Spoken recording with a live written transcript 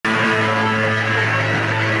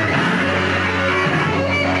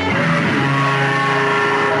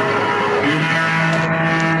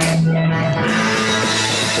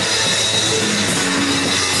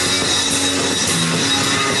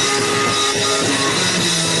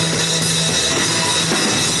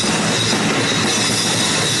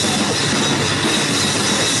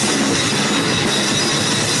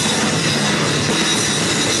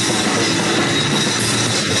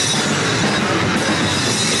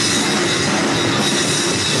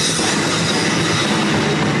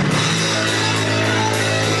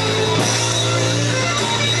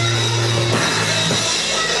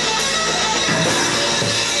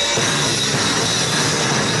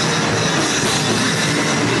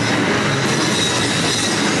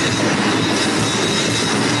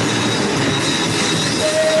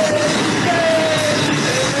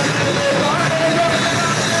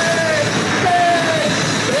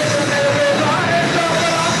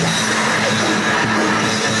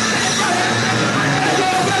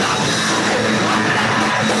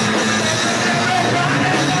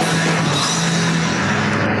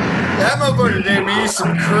me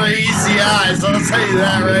some crazy eyes. I'll tell you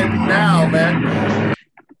that right now, man.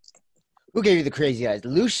 Who gave you the crazy eyes,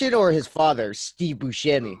 Lucian or his father, Steve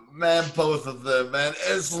Buscemi? Man, both of them, man.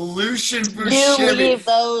 It's Lucian You Buscemi. leave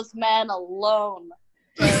those men alone.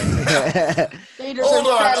 Okay? They Hold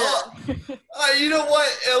deserve on. better. You know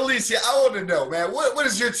what, Alicia? I want to know, man. What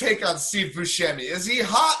is your take on Steve Buscemi? Is he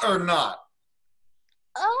hot or not?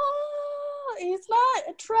 Oh, he's not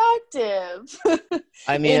attractive.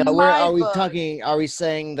 I mean, In my are we book. talking? Are we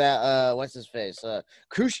saying that what's his face,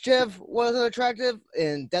 Khrushchev wasn't attractive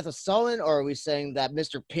in Death of Stalin, or are we saying that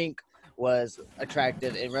Mr. Pink was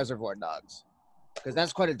attractive in Reservoir Dogs? Because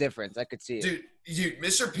that's quite a difference. I could see it. Dude,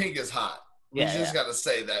 Mr. Pink is hot. We Yeah, just got to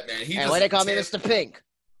say that, man. And why they call me Mr. Pink?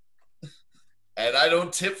 And I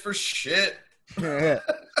don't tip for shit.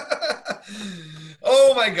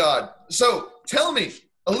 Oh, my God. So, tell me,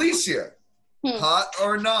 Alicia, hot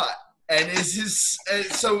or not? And is his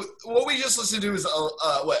so what we just listened to is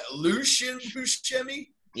Lucian Buscemi?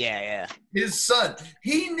 Yeah. His son.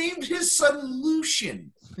 He named his son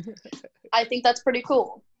Lucian. I think that's pretty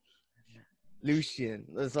cool. Lucian.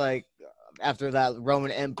 It's like after that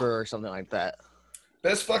Roman emperor or something like that.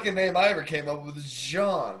 Best fucking name I ever came up with is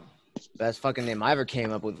John. Best fucking name I ever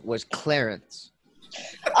came up with was Clarence.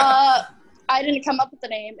 I didn't come up with the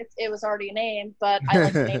name. It was already a name, but I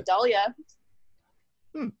like the name Dahlia.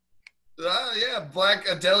 Yeah, Black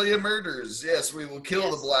Adelia murders. Yes, we will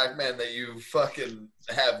kill the black men that you fucking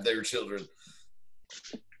have their children.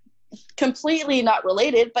 Completely not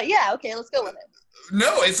related, but yeah, okay, let's go with it.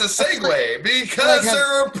 No, it's a segue because there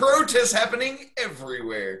are protests happening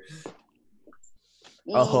everywhere.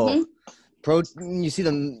 Oh, you see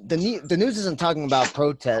the news isn't talking about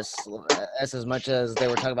protests as much as they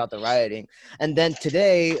were talking about the rioting. And then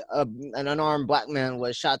today, an unarmed black man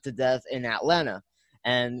was shot to death in Atlanta,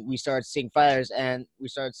 and we started seeing fires, we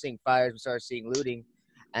started seeing looting,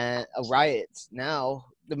 and riots. Now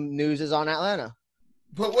the news is on Atlanta.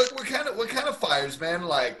 But what kind of fires, man?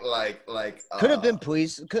 Like could have been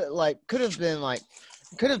police. Could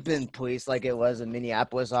have been police, like it was in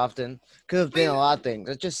Minneapolis. Often could have been a lot of things.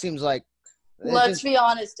 It just seems like. Let's be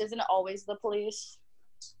honest. Isn't it always the police?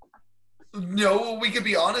 No, we could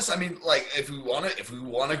be honest. I mean, like, if we want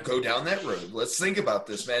to go down that road, let's think about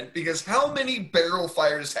this, man. Because how many barrel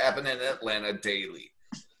fires happen in Atlanta daily?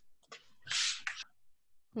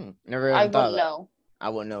 Never. I wouldn't know. I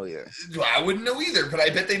wouldn't know either. I wouldn't know either, but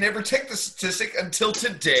I bet they never checked the statistic until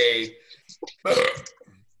today.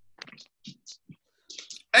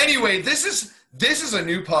 Anyway, this is a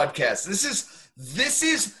new podcast. This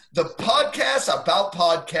is the podcast about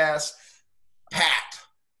podcasts. Pat.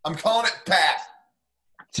 I'm calling it Pat.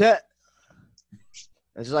 Chet.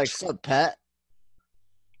 It's like, sup, Pat?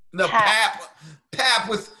 No, Pap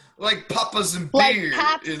with, like, papas and beer,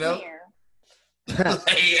 like you know?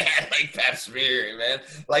 Yeah, like Pap Smear, man.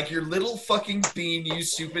 Like your little fucking bean, you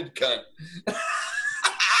stupid cunt.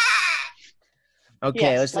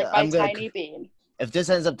 Okay, yes, like my tiny bean. If this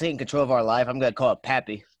ends up taking control of our life, I'm gonna call it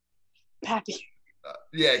Pappy. Pappy.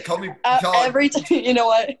 Yeah, call me. Every time, you know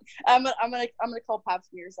what? I'm gonna call Pap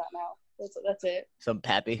Smears that now. That's it. Some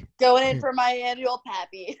Pappy. Going in for my annual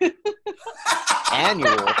Pappy.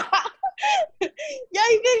 Annual. Yeah,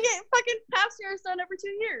 you can get fucking Pap Smears done every 2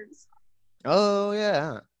 years. Oh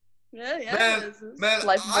yeah. Yeah. Man,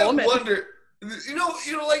 I wonder. You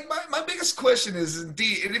know, like my biggest question is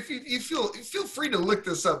indeed, and if you feel free to look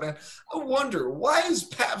this up, man. I wonder, why is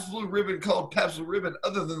Pabst Blue Ribbon called Pabst Blue Ribbon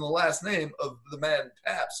other than the last name of the man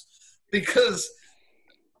Pabst? Because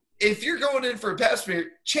if you're going in for a Pabst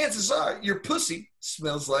beer, chances are your pussy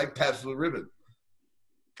smells like Pabst Blue Ribbon.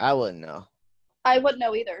 I wouldn't know. I wouldn't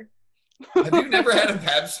know either. Have you never had a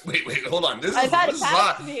Pabst? Wait, hold on. I've had a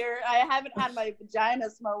Pabst beer. I haven't had my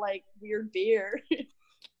vagina smell like weird beer.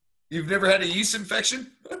 You've never had a yeast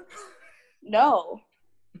infection? No.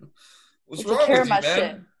 What's wrong with you,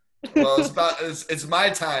 man? Well, it's my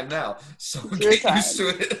time now. So get used to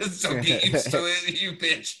it. You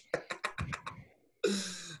bitch.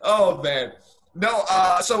 Oh man. No,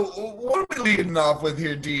 so what are we leading off with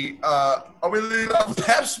here, D? Are we leading off with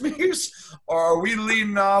Pap smears, or are we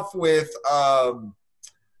leading off with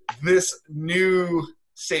this new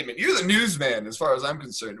statement? You're the newsman, as far as I'm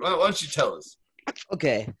concerned. Why don't you tell us?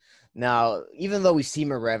 Okay. Now, even though we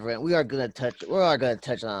seem irreverent, we are gonna touch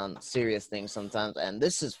on serious things sometimes, and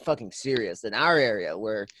this is fucking serious in our area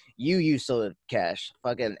where you use soda cash,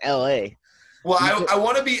 fucking L.A. Well, I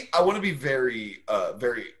want to be very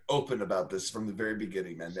open about this from the very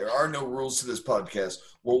beginning, man. There are no rules to this podcast.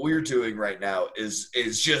 What we're doing right now is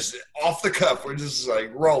just off the cuff. We're just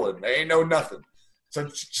like rolling. There ain't no nothing.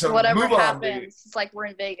 So whatever move happens, on, baby. it's like we're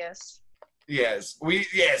in Vegas. Yes.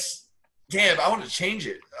 Yes. Damn, I want to change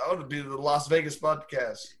it. I want to be the Las Vegas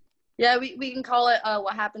podcast. Yeah, we can call it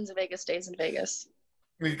What Happens in Vegas Stays in Vegas.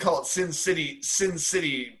 We can call it Sin City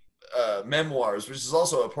Memoirs, which is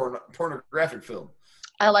also a pornographic film.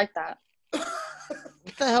 I like that.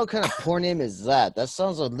 What the hell kind of porn name is that? That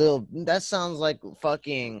sounds like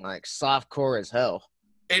fucking like softcore as hell.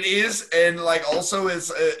 It is, and like also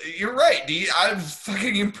it's. You're right, D. I'm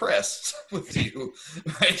fucking impressed with you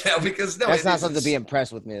right now because that's not something to be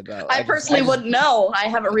impressed with me about. I personally wouldn't know. I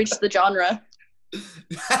haven't reached the genre.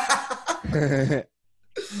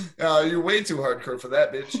 You're way too hardcore for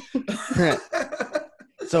that, bitch.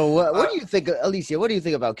 So what do you think, Alicia? What do you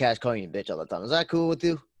think about Cash calling you bitch all the time? Is that cool with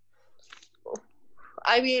you?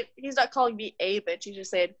 I mean, he's not calling me a bitch. He's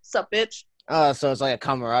just saying, "Sup, bitch." So it's like a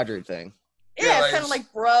camaraderie thing. Yeah, it's kind of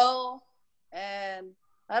like bro, and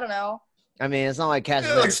I don't know. I mean, it's not like Cash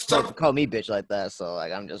is supposed to call me bitch like that, so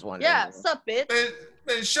like I'm just wondering. Yeah, sup, bitch.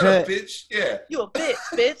 Man, shut up, bitch. Yeah. You a bitch,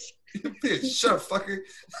 bitch. Bitch, shut up, fucker.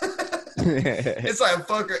 It's like a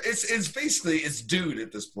fucker. It's basically it's dude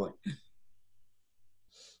at this point.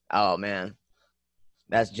 Oh man,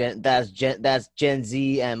 that's Gen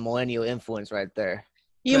Z and millennial influence right there.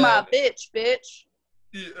 You my bitch.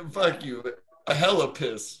 Yeah, fuck you. A hella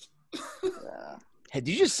pissed. Hey,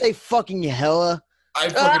 did you just say fucking hella? I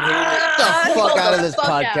fucking hate it. Get the fuck out of this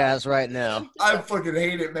podcast right now. I fucking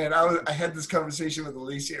hate it, man. I had this conversation with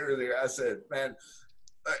Alicia earlier. I said, man,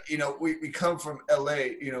 we come from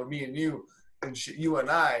LA, me and you, and you and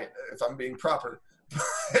I, if I'm being proper.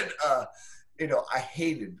 But, I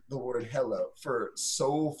hated the word hella for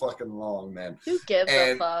so fucking long, man. Who gives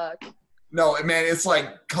a fuck? No, man, it's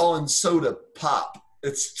like calling soda pop.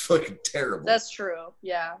 It's fucking terrible. That's true.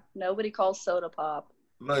 Yeah. Nobody calls soda pop.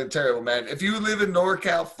 Fucking terrible, man. If you live in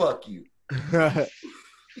NorCal, fuck you.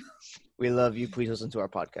 We love you. Please listen to our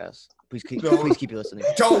podcast. Please keep listening.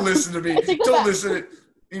 Don't listen to me. Don't listen.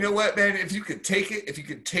 You know what, man? If you could take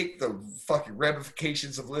the fucking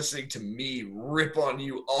ramifications of listening to me rip on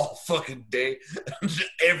you all fucking day,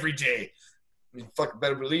 every day, you fucking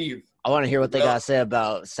better believe. I want to hear what they got to say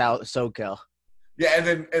about SoCal. Yeah, and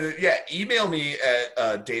then email me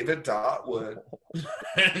at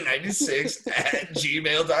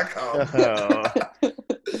david.wood96@gmail.com.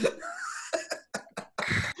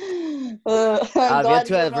 I've yet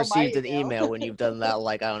to have received an email when you've done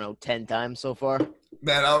that, 10 times so far.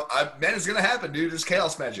 Man, it's gonna happen, dude. It's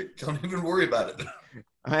chaos magic. Don't even worry about it.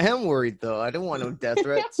 I am worried though. I don't want no death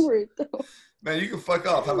threats. I'm worried though. Man, you can fuck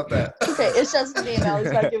off. How about that? Okay, it's just an email.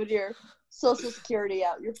 You gotta give it your social security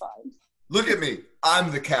out. You're fine. Look at me.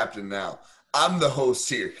 I'm the captain now. I'm the host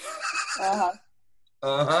here. Yeah,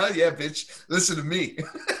 bitch. Listen to me.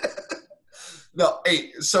 No,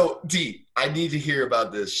 hey, so D, I need to hear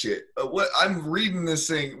about this shit. What I'm reading this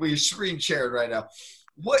thing. We're screen sharing right now.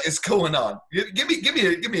 What is going on? Give me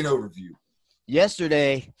an overview.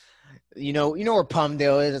 Yesterday, you know where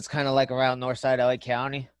Palmdale is? It's kind of like around Northside LA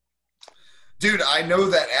County. Dude, I know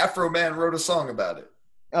that Afro Man wrote a song about it.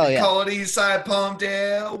 Oh yeah. Call it Eastside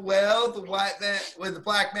Palmdale. Well, when the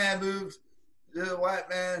black man moved, the white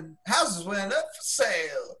man houses went up for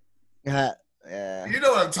sale. Yeah. You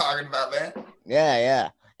know what I'm talking about, man.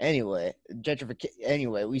 Yeah. Anyway,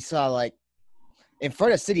 we saw in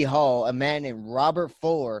front of City Hall, a man named Robert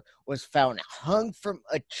Fuller was found hung from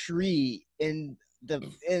a tree in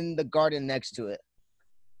the garden next to it.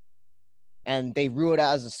 And they ruled it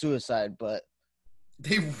out as a suicide, but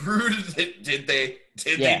they rooted it. Did they?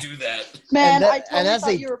 Did they do that? Man, I totally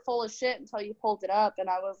thought you were full of shit until you pulled it up, and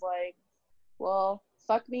I was like, well,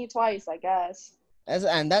 fuck me twice, I guess.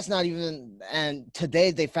 That's not even. And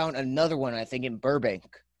today they found another one, I think, in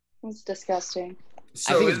Burbank. It's disgusting.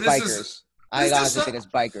 So I think it's bikers. I honestly think it's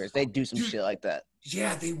bikers. They do some shit like that.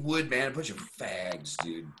 Yeah, they would, man. A bunch of fags,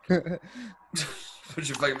 dude. Bunch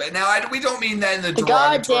of fucking fags. Now, we don't mean that in the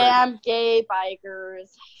derogatory. Goddamn gay bikers.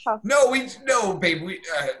 No, babe.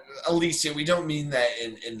 Alicia, we don't mean that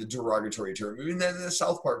in the derogatory term. We mean that in the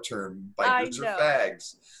South Park term. Bikers are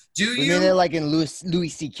fags. We mean it like in Louis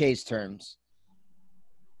C.K.'s terms.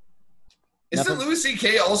 Isn't Louis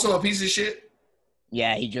C.K. also a piece of shit?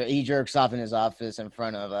 Yeah, he jerks off in his office in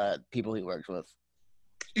front of people he works with.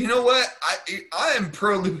 You know what? I am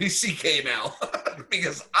pro Louis C.K. now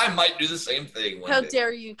because I might do the same thing one How day.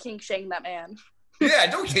 dare you kink shame that man? Yeah,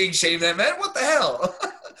 don't kink shame that man. What the hell?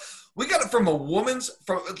 We got it from a woman's.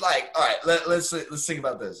 All right. Let's think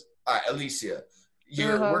about this. All right, Alicia,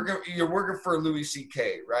 you're working for Louis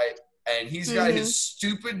C.K., right? And he's got his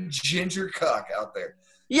stupid ginger cock out there.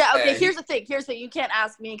 Yeah. Okay. Here's the thing. You can't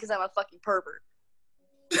ask me because I'm a fucking pervert.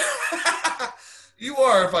 You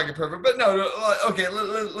are a fucking pervert. But no, okay,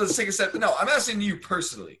 let's take a step. No, I'm asking you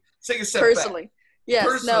personally. Take a step personally. back. Yes,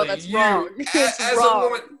 personally, no, that's wrong. It's as wrong. a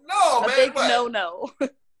woman, no, a man. big no.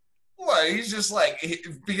 What? He's just like,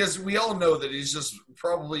 because we all know that he's just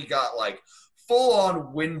probably got like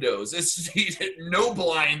full-on windows. It's no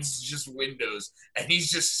blinds, just windows, and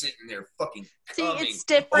he's just sitting there fucking. See, it's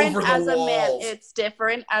different over as the a man. walls. It's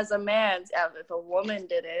different as a man. If a woman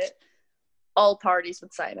did it, all parties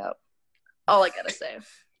would sign up. All I gotta say.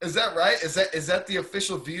 Is that right? Is that the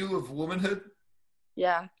official view of womanhood?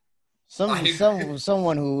 Yeah.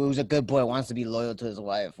 Someone who's a good boy wants to be loyal to his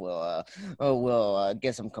wife will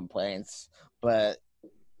get some complaints, but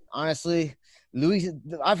honestly,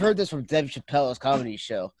 I've heard this from Dave Chappelle's comedy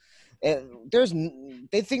show.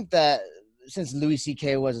 They think that since Louis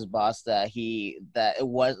C.K. was his boss, that it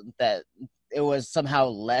was somehow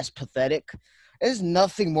less pathetic. There's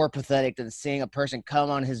nothing more pathetic than seeing a person come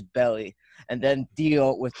on his belly and then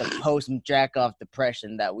deal with the post-jack-off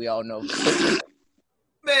depression that we all know.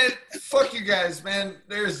 Man, fuck you guys, man.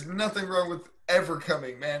 There's nothing wrong with ever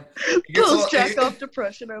coming, man. Post-jack-off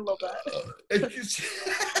depression, I love that.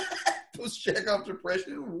 Post-jack-off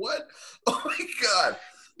depression? What? Oh my god.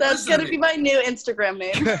 That's gonna be my new Instagram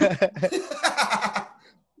name.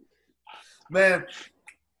 Man,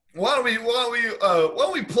 why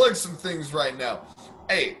don't we plug some things right now?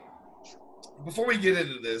 Hey, before we get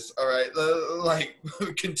into this, all right,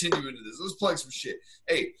 continue into this. Let's plug some shit.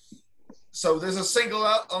 Hey, so there's a single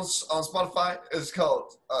out on Spotify. It's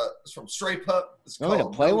called it's from Stray Pup. You want me to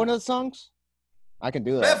play one of the songs? I can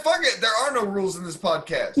do that. Man, fuck it. There are no rules in this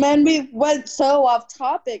podcast. Man, we went so off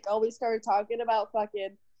topic. All we started talking about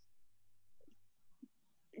fucking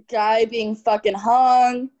guy being fucking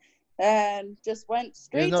hung and just went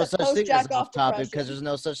straight to post-jack-off topic because there's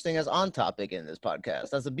no such thing as on topic in this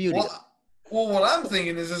podcast. That's the beauty of it. Well, what I'm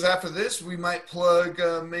thinking is after this, we might plug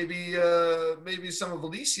maybe some of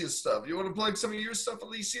Alicia's stuff. You want to plug some of your stuff,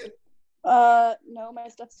 Alicia? No, my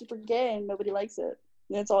stuff's super gay and nobody likes it.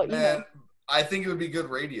 It's all emo. Man, I think it would be good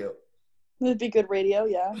radio. It would be good radio,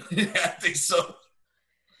 yeah. Yeah, I think so.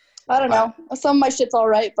 I don't know. Some of my shit's all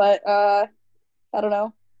right, but I don't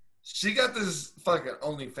know. She got this fucking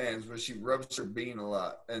OnlyFans where she rubs her bean a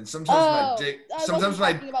lot, and sometimes my dick. I wasn't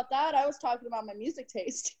talking about that. I was talking about my music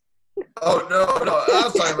taste. Oh no! I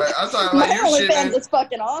was talking about your shit. OnlyFans is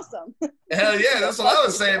fucking awesome. Hell yeah, that's what I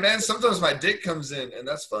was saying, man. Sometimes my dick comes in, and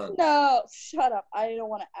that's fun. No, shut up. I don't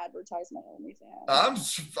want to advertise my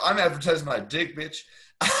OnlyFans. I'm advertising my dick, bitch.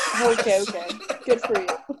 Okay. Good for you.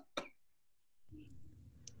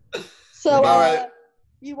 So, all right.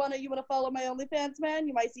 You wanna follow my OnlyFans, man?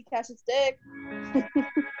 You might see Cash's dick.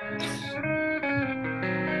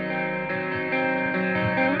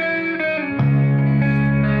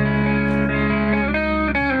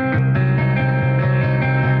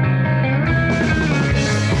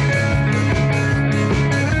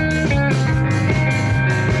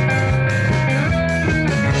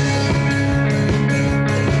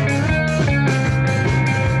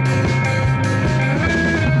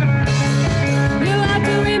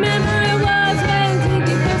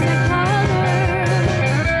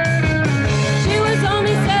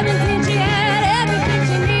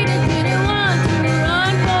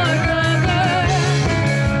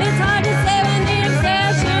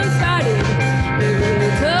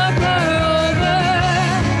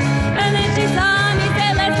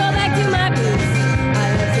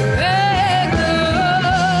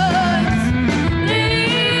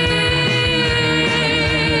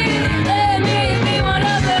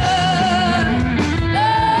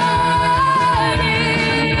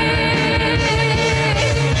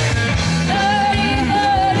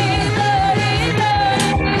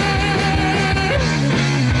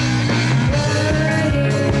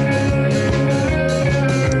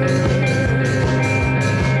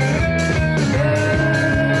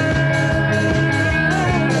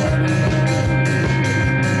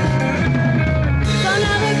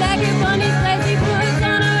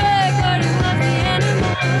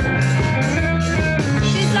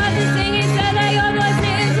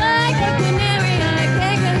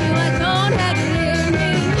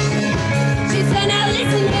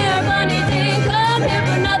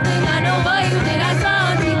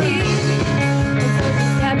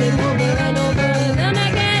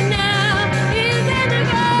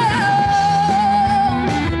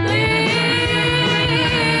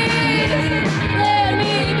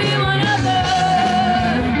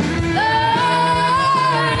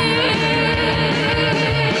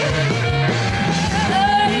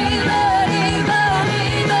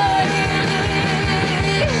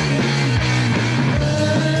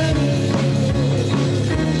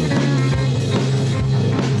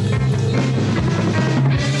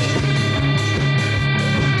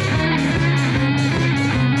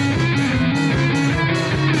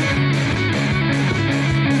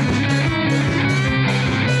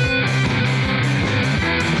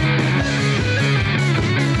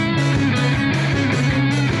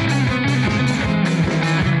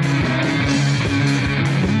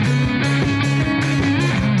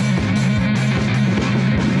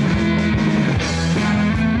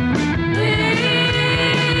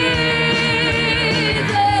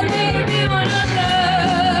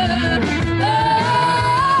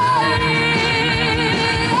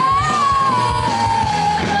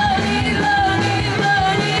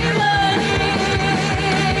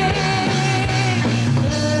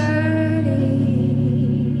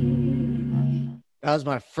 That was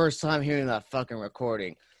my first time hearing that fucking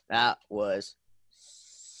recording. That was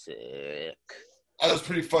sick. That was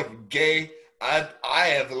pretty fucking gay. I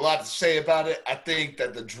have a lot to say about it. I think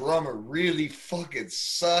that the drummer really fucking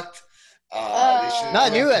sucked.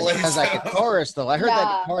 Not new as like a chorus though. I heard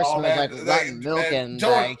that the chorus was like rotten milk and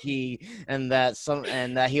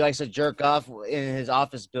that he likes to jerk off in his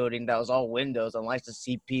office building that was all windows and likes to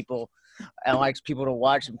see people and likes people to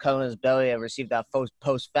watch him come in his belly and receive that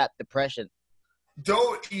post-fat depression.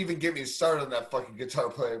 Don't even get me started on that fucking guitar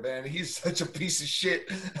player, man. He's such a piece of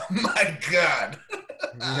shit. My God.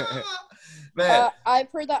 Man.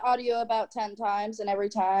 I've heard that audio about 10 times, and every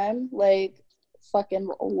time, like, fucking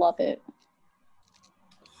love it.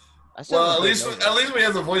 Well, at least we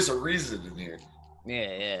have the voice of reason in here.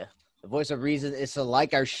 Yeah. The voice of reason is to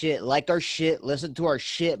like our shit, listen to our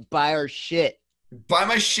shit, buy our shit. Buy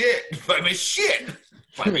my shit. Buy my shit.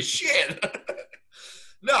 Buy my shit.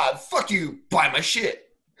 Nah, fuck you. Buy my shit.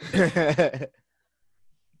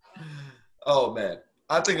 Oh, man.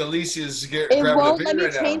 I think Alicia's grabbing It won't let me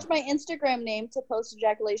right change now. my Instagram name to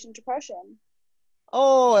post-ejaculation depression.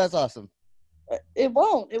 Oh, that's awesome. It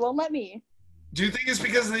won't. It won't let me. Do you think it's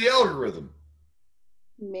because of the algorithm?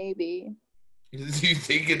 Maybe. Do you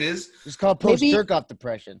think it is? It's called post-jerk-off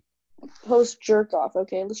depression. Post-jerk-off.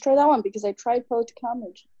 Okay, let's try that one because I tried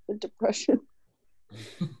post-comment with depression.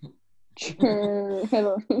 Sure. I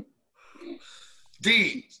don't know.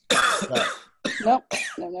 D. Nope.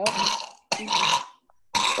 No.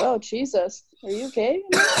 Oh, Jesus. Are you okay?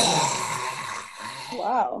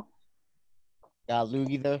 Wow. Got a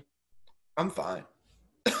loogie there? I'm fine.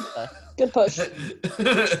 Good push.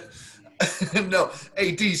 No.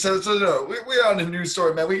 Hey, D, so no. We're on the news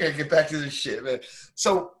story, man. We got to get back to this shit, man.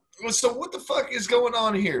 So what the fuck is going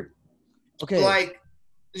on here? Okay. Like,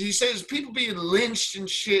 you say there's people being lynched and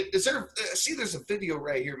shit. Is there? See, there's a video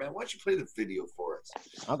right here, man. Why don't you play the video for us?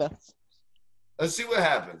 Okay. Let's see what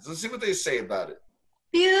happens. Let's see what they say about it.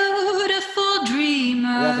 Beautiful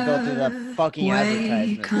dreamer. We have to go through that fucking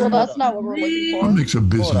advertisement. Well, that's not what we're looking for. What makes a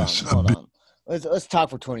business Hold on. Let's talk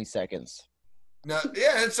for 20 seconds. No,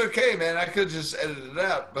 yeah, it's okay, man. I could just edit it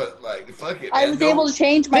out, but like, fuck it. I man. was able to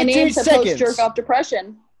change my 15 name to seconds. post-jerk-off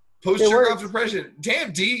depression. Post-jerk-off depression.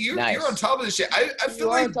 Damn, D, you're on top of this shit. I feel You are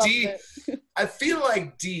like on top D. of it. I feel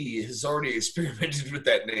like D has already experimented with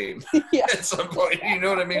that name Yeah. at some point. You know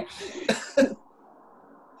what I mean?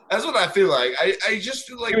 That's what I feel like. I just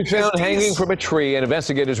feel like he was found hanging from a tree, and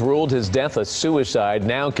investigators ruled his death a suicide.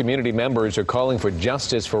 Now community members are calling for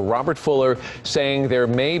justice for Robert Fuller, saying there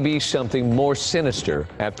may be something more sinister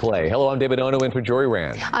at play. Hello, I'm David Ono in for Jory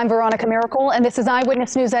Rand. I'm Veronica Miracle, and this is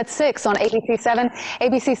Eyewitness News at 6 on ABC7,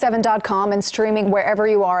 ABC7.com, and streaming wherever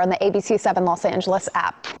you are on the ABC7 Los Angeles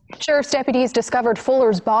app. Sheriff's deputies discovered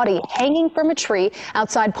Fuller's body hanging from a tree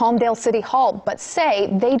outside Palmdale City Hall, but say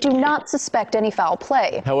they do not suspect any foul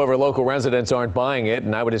play. However, local residents aren't buying it,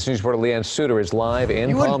 and Eyewitness News reporter Leanne Suter is live in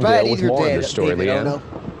Palmdale with more on this story. Leanne.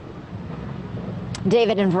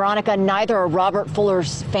 David and Veronica, neither are Robert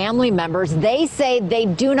Fuller's family members. They say they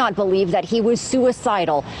do not believe that he was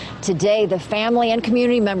suicidal. Today, the family and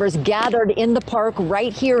community members gathered in the park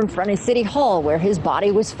right here in front of City Hall where his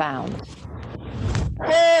body was found.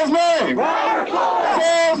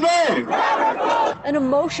 An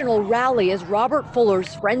emotional rally as Robert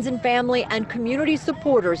Fuller's friends and family and community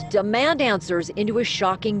supporters demand answers into his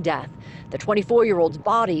shocking death. The 24-year-old's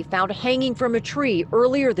body found hanging from a tree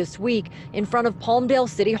earlier this week in front of Palmdale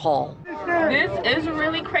City Hall. This is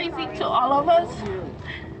really crazy to all of us.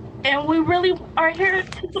 And we really are here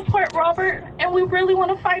to support Robert, and we really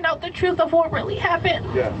want to find out the truth of what really happened.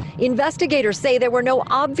 Yeah. Investigators say there were no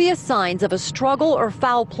obvious signs of a struggle or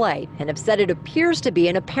foul play and have said it appears to be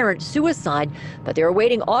an apparent suicide, but they're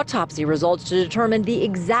awaiting autopsy results to determine the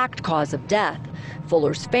exact cause of death.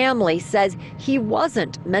 Fuller's family says he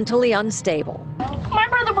wasn't mentally unstable. My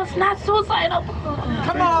brother was not suicidal.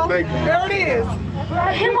 Come on, there it is.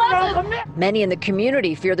 He wasn't. Many in the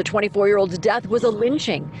community fear the 24-year-old's death was a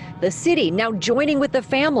lynching. The city now joining with the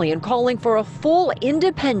family and calling for a full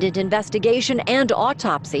independent investigation and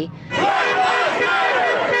autopsy.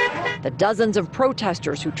 The dozens of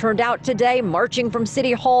protesters who turned out today marching from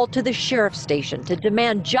City Hall to the sheriff's station to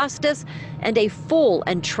demand justice and a full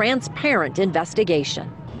and transparent investigation.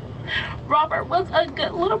 Robert was a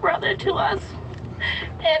good little brother to us.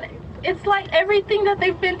 And it's like everything that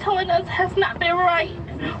they've been telling us has not been right.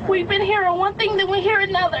 We've been hearing one thing, then we hear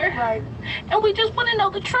another. Right. And we just want to know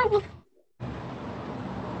the truth.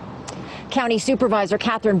 County Supervisor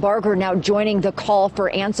Catherine Barger now joining the call for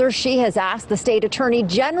answers. She has asked the state attorney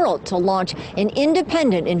general to launch an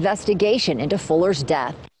independent investigation into Fuller's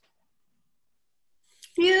death.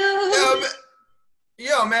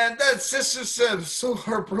 Yo, man, that sister said, I'm so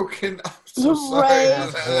heartbroken. I'm so sorry Right.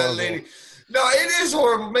 for that lady. No, it is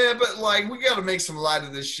horrible, man, but, like, we got to make some light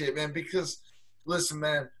of this shit, man, because, listen,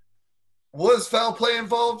 man, was foul play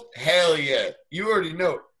involved? Hell yeah. You already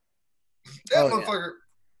know. That motherfucker.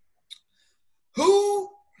 Yeah. Who,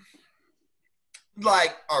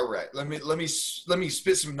 like, all right, let me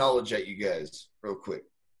spit some knowledge at you guys real quick.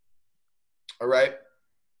 All right?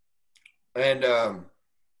 And,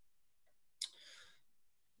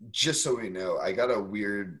 just so we know, I got a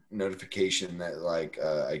weird notification that like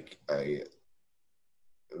the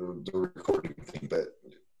recording thing, but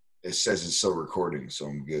it says it's still recording, so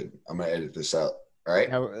I'm good. I'm gonna edit this out. All right.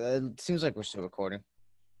 Yeah, it seems like we're still recording.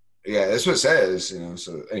 Yeah, that's what it says. You know.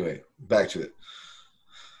 So anyway, back to it.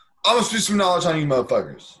 I'm gonna spit some knowledge on you,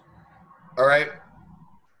 motherfuckers. All right.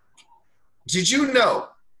 Did you know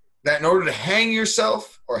that in order to hang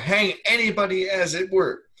yourself or hang anybody, as it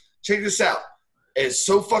were, check this out. It's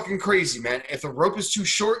so fucking crazy, man. If the rope is too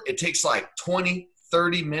short, it takes like 20,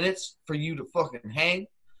 30 minutes for you to fucking hang.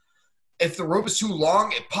 If the rope is too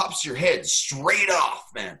long, it pops your head straight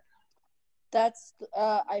off, man. That's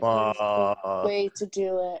I think the way to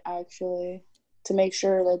do it, actually, to make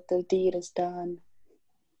sure that the deed is done.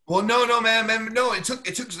 Well, no, man. No, it took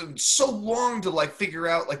them so long to like figure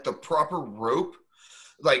out like the proper rope.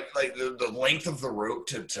 Like the length of the rope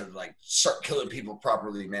to like start killing people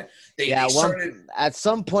properly, man. At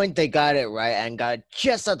some point they got it right and got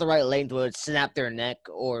just at the right length where it snap their neck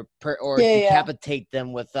or decapitate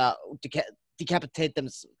them without decapitate them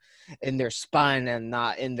in their spine and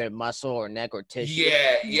not in their muscle or neck or tissue.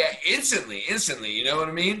 Yeah, instantly. You know what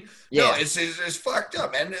I mean? Yeah. No, it's fucked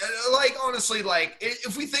up, man. Like honestly, like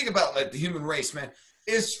if we think about like the human race, man,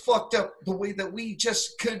 it's fucked up the way that we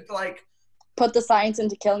just could like. Put the science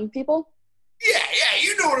into killing people? Yeah,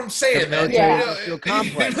 you know what I'm saying, man.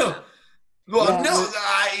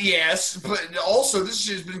 Yes, but also this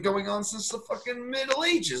shit's been going on since the fucking Middle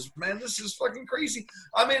Ages, man. This is fucking crazy.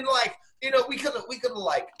 I mean, like, you know, we could have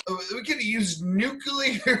used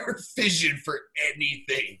nuclear fission for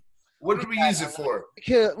anything. What did we use it for?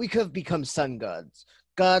 We could have become sun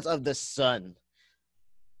gods of the sun.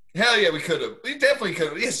 Hell yeah, we could have. We definitely could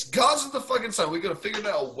have. Yes, gods of the fucking sun. We could have figured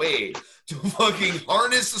out a way to fucking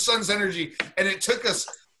harness the sun's energy, and it took us.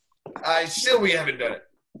 We haven't done it.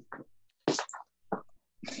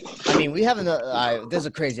 I mean, we haven't. There's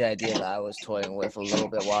a crazy idea that I was toying with a little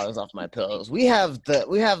bit while I was off my pillows. We have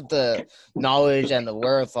the knowledge and the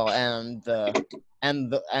wherewithal and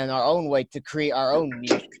our own way to create our own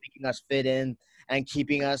niche, making us fit in and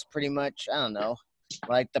keeping us pretty much. I don't know.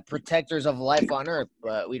 Like the protectors of life on Earth,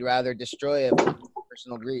 but we'd rather destroy it for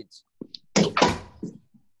personal greeds.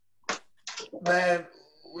 Man,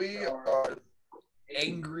 we are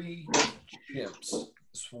angry chimps.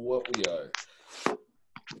 That's what we are.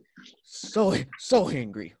 So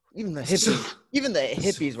angry. Even the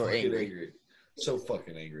hippies were angry. So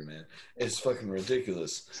fucking angry, man. It's fucking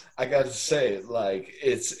ridiculous. I got to say, like,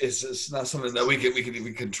 it's not something that we can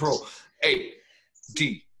even control. Hey,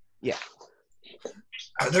 D. Yeah.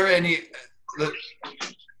 Are there any?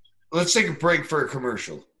 Let's take a break for a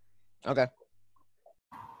commercial. Okay.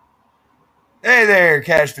 Hey there,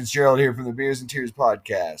 Cash Fitzgerald here from the Beers and Tears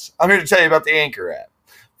podcast. I'm here to tell you about the Anchor app.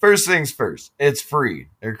 First things first, it's free.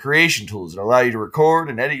 They're creation tools that allow you to record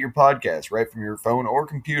and edit your podcast right from your phone or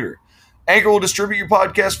computer. Anchor will distribute your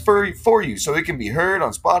podcast for you so it can be heard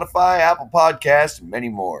on Spotify, Apple Podcasts, and many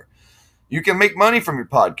more. You can make money from your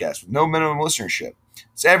podcast with no minimum listenership.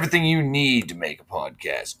 It's everything you need to make a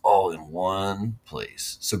podcast, all in one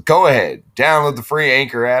place. So go ahead, download the free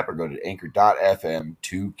Anchor app or go to anchor.fm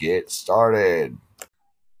to get started.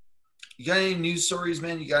 You got any news stories,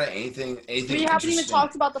 man? You got anything? We haven't even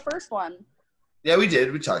talked about the first one. Yeah, we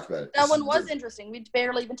did. We talked about it. That one was interesting. We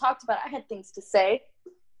barely even talked about it. I had things to say.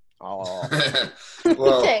 Oh.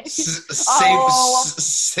 Well, okay. Save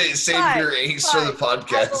your angst for the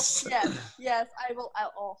podcast. Yes, I will.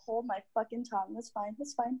 I'll hold my fucking tongue. That's fine.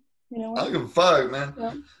 You know what? I don't give a fuck, man.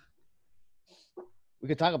 Yeah. We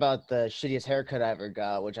could talk about the shittiest haircut I ever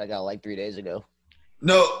got, which I got like 3 days ago.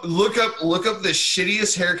 No, look up the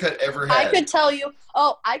shittiest haircut ever had. I could tell you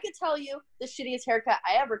the shittiest haircut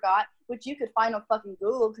I ever got, which you could find on fucking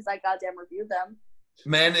Google because I goddamn reviewed them.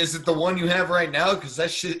 Man, is it the one you have right now? Because that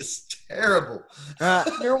shit is terrible.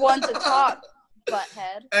 You're one to talk,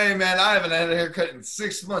 butthead. Hey, man, I haven't had a haircut in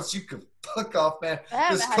 6 months. You can fuck off, man. I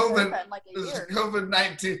haven't had a haircut in like a year. This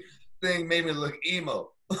COVID-19 thing made me look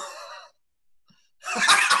emo.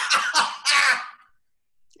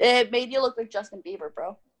 It made you look like Justin Bieber,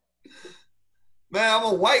 bro. Man, I'm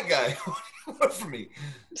a white guy. What do you want from me?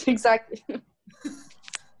 Exactly.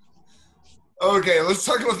 Okay, let's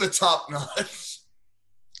talk about the top notch.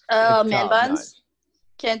 Man buns.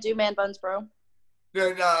 Can't do man buns, bro.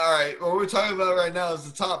 Yeah, no, all right. What we're talking about right now is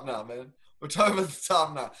the top knot, man. We're talking about the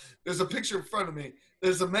top knot. There's a picture in front of me.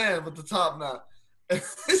 There's a man with the top knot.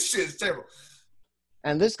 This shit is terrible.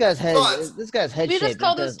 And this guy's head. This guy's head. We just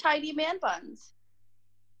call those tiny man buns.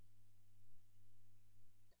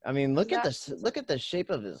 I mean, look at the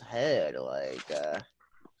shape of his head. Like,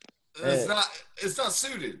 it's not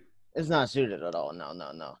suited. It's not suited at all.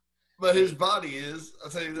 No. But his body is. I'll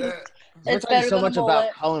tell you that. We're talking so much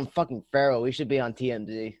about Colin fucking Farrell. We should be on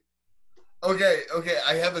TMZ. Okay.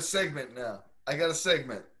 I have a segment now. I got a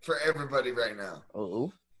segment for everybody right now.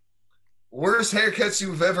 Oh. Worst haircuts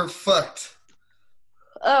you've ever fucked.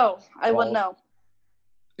 Oh, I wouldn't know.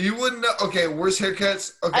 You wouldn't know? Okay, worst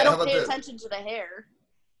haircuts? Okay, I don't pay attention to the hair.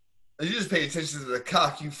 You just pay attention to the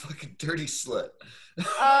cock, you fucking dirty slut.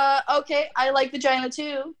 Okay, I like vagina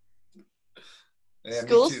too. Yeah,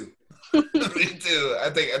 Schools? me too. Me too. I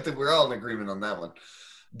think we're all in agreement on that one.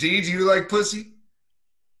 D, do you like pussy?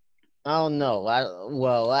 I don't know. I don't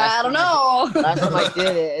know. Last time I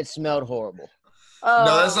did it, it smelled horrible.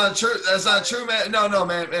 No, that's not true. That's not true, man. No,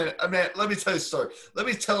 man. Man, let me tell you a story. Let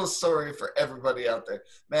me tell a story for everybody out there.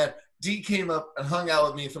 Man, D came up and hung out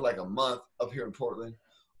with me for like a month up here in Portland,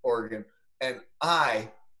 Oregon, and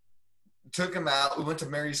I took him out. We went to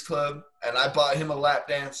Mary's Club, and I bought him a lap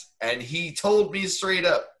dance, and he told me straight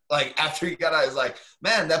up, like, after he got out, he's like,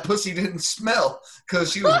 man, that pussy didn't smell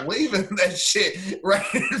because she was waving that shit right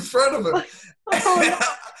in front of him.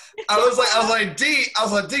 I was like, D,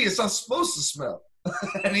 it's not supposed to smell.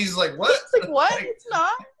 And he's like, what? It's like, what? It's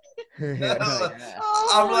not?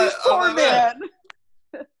 I'm like, man.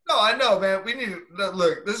 No, I know, man. We need to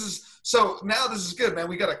look. This is good, man.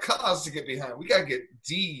 We got a cause to get behind. We gotta get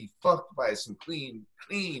D fucked by some clean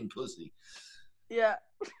pussy. Yeah.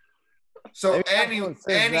 So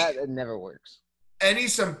it never works.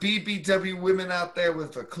 Some BBW women out there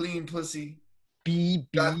with a clean pussy.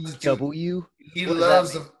 BBW. He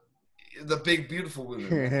loves the big beautiful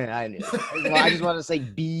women. I knew. Well, I just want to say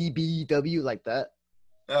BBW like that.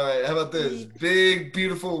 All right, how about this? Big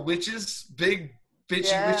beautiful witches, big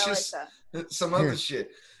bitchy witches, like some other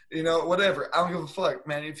shit. You know, whatever. I don't give a fuck,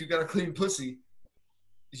 man. If you got a clean pussy,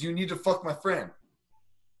 you need to fuck my friend.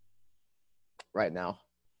 Right now.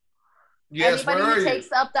 Yes, anybody where are who you?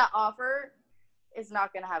 takes up that offer is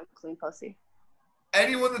not gonna have a clean pussy.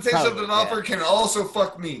 Anyone that takes up an offer can also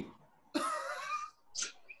fuck me.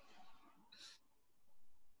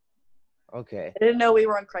 Okay. I didn't know we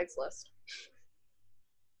were on Craigslist.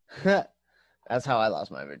 That's how I lost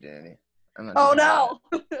my virginity. Oh no!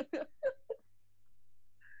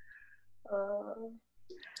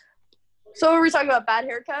 So are we talking about bad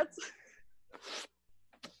haircuts?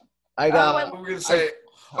 I got. What we're gonna say.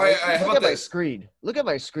 All right, how look about at my this? screen. Look at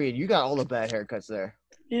my screen. You got all the bad haircuts there.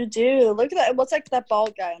 You do. Look at that. What's like that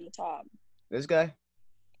bald guy on the top? This guy?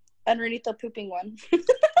 Underneath the pooping one.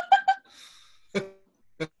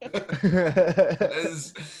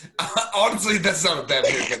 Honestly, that's not a bad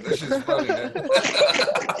haircut. That's just funny, man.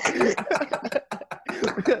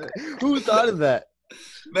 Who thought of that?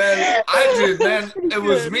 Man, I did, man. It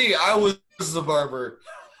was me. I was the barber.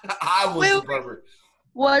 The barber.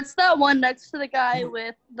 What's that one next to the guy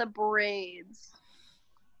with the braids?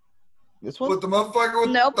 This one? With the motherfucker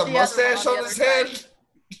with the mustache on his head?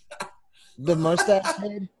 The mustache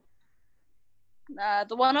head?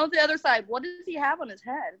 The one on the other side. What does he have on his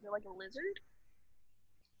head? Is it like a lizard?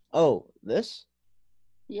 Oh, this?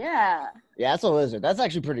 Yeah. Yeah, that's a lizard. That's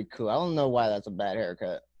actually pretty cool. I don't know why that's a bad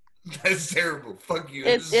haircut. That's terrible. Fuck you.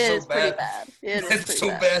 It is so pretty bad. It's so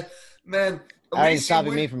bad. Man, Alicia, ain't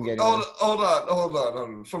stopping me from getting hold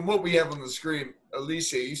on. From what we have on the screen,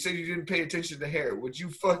 Alicia, you said you didn't pay attention to hair. Would you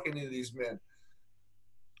fuck any of these men?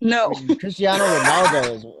 No. Cristiano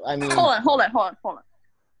Ronaldo is, I mean. Hold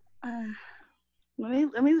on.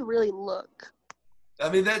 Let me really look. I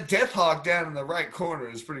mean, that Death Hawk down in the right corner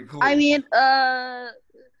is pretty cool. I mean,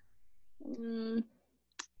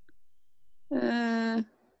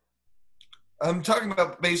 I'm talking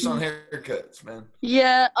about based on haircuts, man.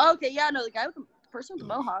 Yeah. Okay. Yeah. No, the person with the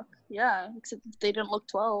mohawk. Yeah. Except they didn't look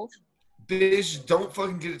 12. Bitch, don't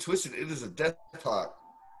fucking get it twisted. It is a Death Hawk.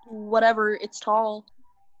 Whatever. It's tall.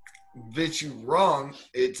 Bitch, you wrong.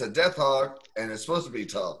 It's a Death Hawk, and it's supposed to be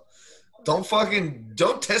tall. Don't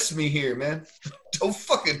test me here, man. Don't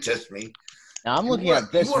fucking test me. Now I'm looking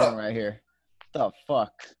at this one right here. The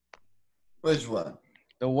fuck? Which one?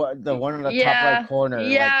 The one in the top right corner,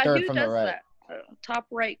 like third from the right. Top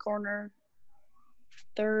right corner,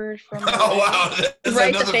 third from the right. Oh wow,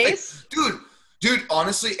 right the face, dude.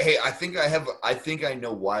 Honestly, hey, I think I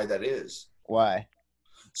know why that is. Why?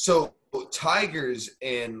 So tigers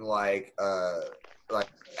in like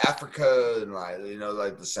Africa and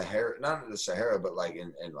like the Sahara, not the Sahara, but like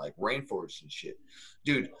in like rainforests and shit,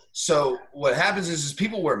 dude. So what happens is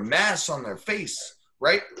people wear masks on their face,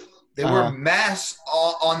 right? They wear masks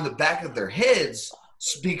on the back of their heads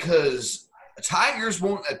because tigers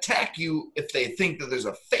won't attack you if they think that there's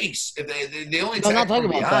a face. If they only attack I'm not talking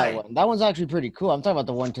from about behind. that one. That one's actually pretty cool. I'm talking about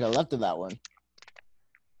the one to the left of that one.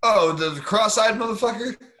 Oh, the cross-eyed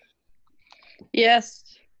motherfucker? Yes.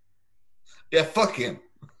 Yeah, fuck him.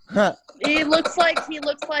 He looks like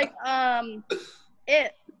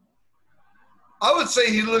it. I would say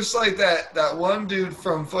he looks like that one dude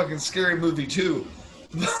from fucking Scary Movie 2.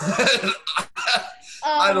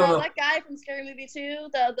 I don't know. That guy from Scary Movie 2,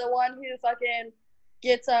 the one who fucking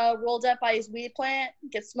gets rolled up by his weed plant,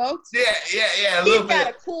 gets smoked. Yeah. He's got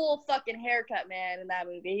a cool fucking haircut, man, in that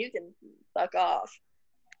movie. You can fuck off.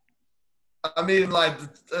 I mean, like,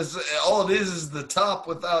 all it is the top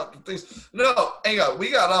without the things. No, hang on. We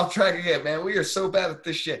got off track again, man. We are so bad at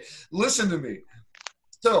this shit. Listen to me.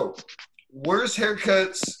 So, worst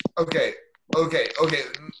haircuts. Okay.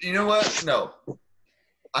 You know what? No.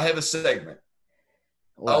 I have a segment.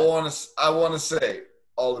 What? I want to say,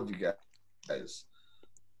 all of you guys,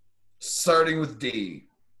 starting with D.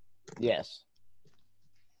 Yes.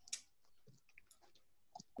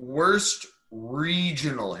 Worst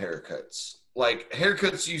regional haircuts, like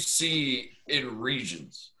haircuts you see in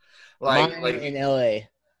regions, like in LA.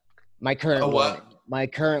 My current one. What? My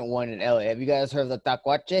current one in LA. Have you guys heard of the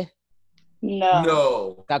tacuache?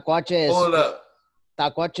 No. Tacuache is Hold up.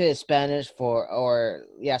 Tacuache is Spanish for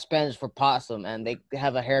possum, and they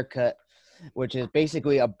have a haircut which is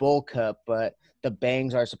basically a bowl cut, but the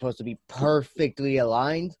bangs are supposed to be perfectly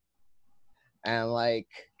aligned, and like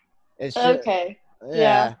it's just, okay.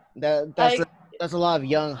 Yeah. That's a lot of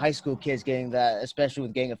young high school kids getting that, especially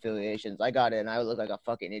with gang affiliations. I got it, and I look like a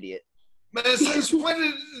fucking idiot. Man, since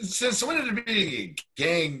when did being a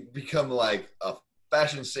gang become like a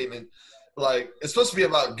fashion statement? Like, it's supposed to be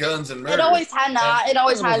about guns and murder. It always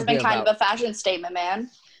has been kind about of a fashion statement, man.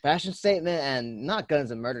 Fashion statement, and not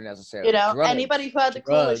guns and murder necessarily. You know, Drugs. anybody who had the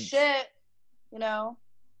coolest shit, you know.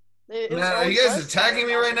 Now, are you guys attacking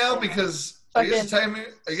me right now? Because are you guys attacking me?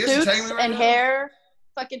 Are you guys attacking me right and now? hair,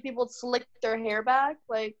 fucking people slick their hair back,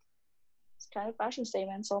 like it's kind of a fashion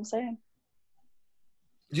statement. That's all I'm saying.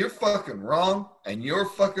 You're fucking wrong, and you're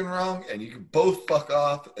fucking wrong, and you can both fuck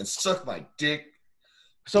off and suck my dick.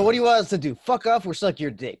 So what do you want us to do? Fuck off or suck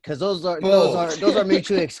your dick? Because those are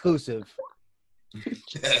mutually exclusive.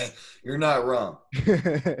 You're not wrong.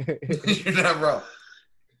 You're not wrong.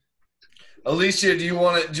 Alicia, do you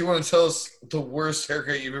want to tell us the worst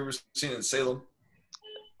haircut you've ever seen in Salem?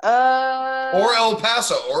 Or El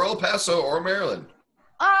Paso, or Maryland.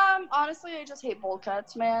 Honestly, I just hate bowl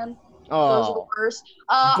cuts, man. Oh. Those are the worst.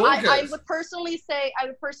 I would personally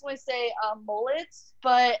say mullets,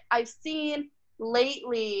 but I've seen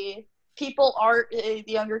lately people the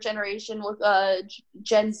younger generation with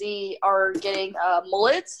Gen Z are getting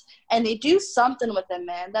mullets, and they do something with them,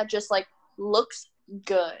 man, that just like looks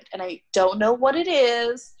good, and I don't know what it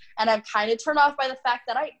is, and I'm kind of turned off by the fact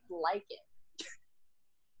that I like it.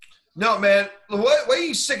 No, man. Why are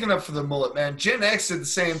you sticking up for the mullet, man? Gen X did the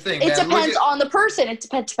same thing. It depends on the person. It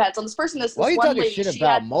depends on this person. This why are you one talking lady, shit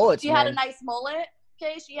about mullets, She man? had a nice mullet.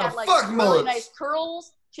 Okay, she had like fuck really mullets. nice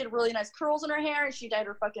curls. She had really nice curls in her hair, and she dyed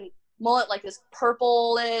her fucking mullet like this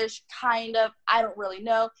purplish kind of. I don't really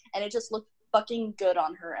know, and it just looked fucking good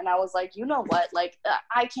on her. And I was like, you know what? Like,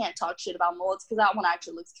 I can't talk shit about mullets because that one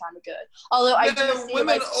actually looks kind of good. Although I do see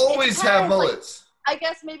women like, always have mullets. Like, I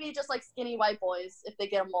guess maybe just like skinny white boys, if they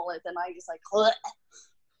get a mullet, then I just like. Bleh.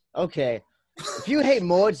 Okay, if you hate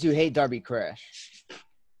mullets, you hate Darby Crash.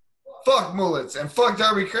 Fuck mullets and fuck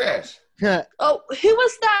Darby Crash. Oh, who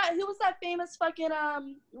was that? Who was that famous fucking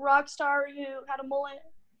rock star who had a mullet?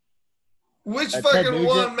 Which fucking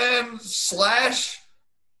one, man? Slash?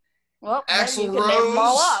 Well, Axl you can Rose? name them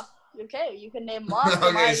all off. Okay, you can name them off.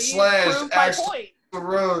 Okay, Slash, Prove my Axl point.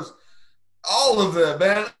 Rose. All of them,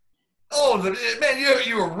 man. All of them. Man,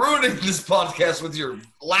 you are ruining this podcast with your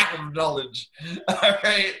lack of knowledge. All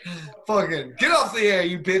right? Fucking get off the air,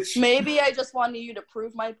 you bitch. Maybe I just wanted you to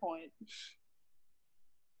prove my point.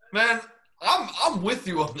 Man, I'm with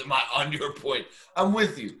you on your point. I'm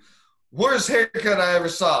with you. Worst haircut I ever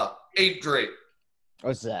saw. Ape Drake.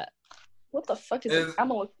 What's that? What the fuck is it? I'm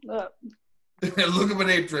gonna look it up. Look up an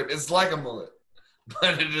ape drip. It's like a mullet,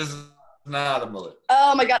 but it is not a mullet.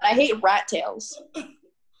 Oh my god, I hate rat tails.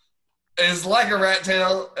 It's like a rat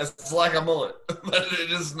tail. It's like a mullet, but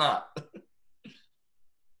it is not.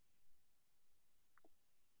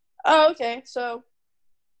 Oh, okay. So,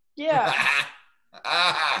 yeah.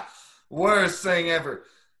 Worst thing ever.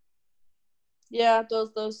 Yeah,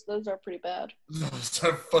 those are pretty bad. Those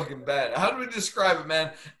are fucking bad. How do we describe it,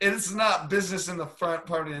 man? It's not business in the front,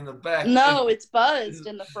 party in the back. No, it's buzzed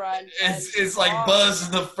in the front. It's like buzz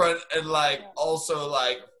in the front and like also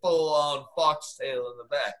like full on foxtail in the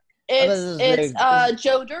back. It's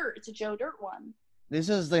Joe Dirt. It's a Joe Dirt one. This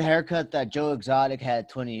is the haircut that Joe Exotic had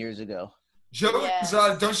 20 years ago. Joe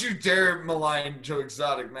Exotic, don't you dare malign Joe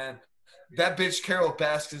Exotic, man. That bitch Carol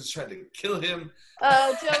Baskins tried to kill him.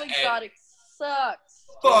 Joe Exotic sucks.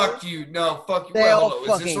 Fuck you. No, fuck you. They Well, all hold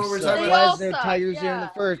on. Is this fucking what we're suck. talking Why about? is there tigers here in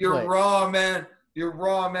the first You're place? wrong, man. You're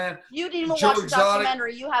wrong, man. You didn't even Joe watch the Exotic,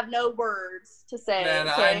 documentary. You have no words to say. Man,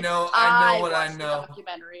 okay? I know what I know.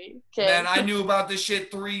 Documentary. Okay? Man, I knew about this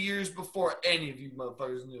shit 3 years before any of you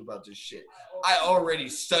motherfuckers knew about this shit. I already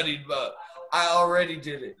studied, but I already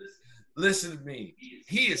did it. Listen to me.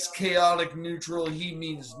 He is chaotic neutral. He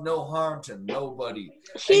means no harm to nobody.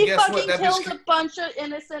 He fucking killed a bunch of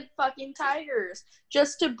innocent fucking tigers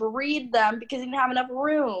just to breed them because he didn't have enough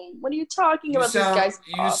room. What are you talking about? These guys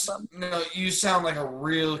awesome. No, you sound like a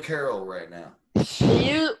real Carol right now.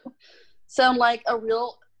 You sound like a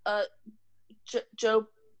real Joe,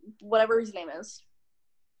 whatever his name is.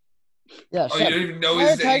 Yeah, you don't even know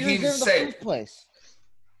his name. He didn't say it. Place.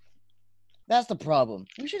 That's the problem.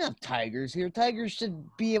 We shouldn't have tigers here. Tigers should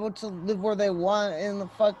be able to live where they want in the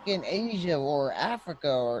fucking Asia or Africa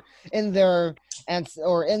or in their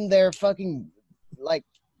fucking like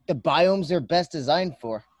the biomes they're best designed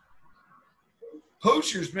for.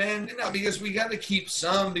 Poachers, man. No, because we got to keep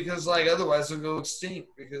some because like otherwise they'll go extinct.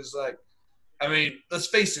 Because like, I mean, let's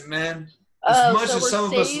face it, man. So we're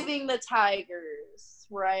saving the tigers,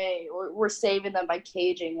 right? We're saving them by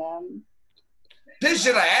caging them. Bitch,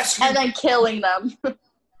 did I ask you? And then killing them,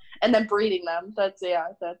 and then breeding them. That's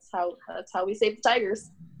how we save the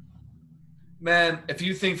tigers. Man, if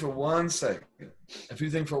you think for one second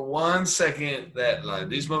that like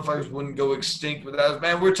these motherfuckers wouldn't go extinct without us,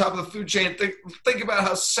 man, we're top of the food chain. Think about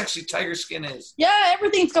how sexy tiger skin is. Yeah,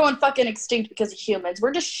 everything's going fucking extinct because of humans.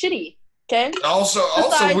 We're just shitty. Okay. Also,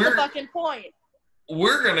 we're the fucking point.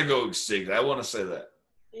 We're gonna go extinct. I want to say that.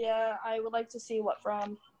 Yeah, I would like to see what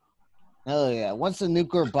from. Hell yeah! Once the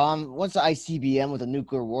ICBM with a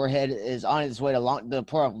nuclear warhead is on its way to the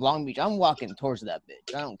port of Long Beach, I'm walking towards that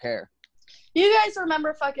bitch. I don't care. You guys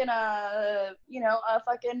remember fucking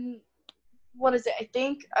fucking what is it? I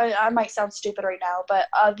think I might sound stupid right now, but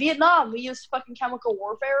Vietnam, we used fucking chemical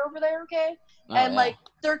warfare over there, okay? Like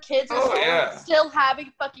their kids are still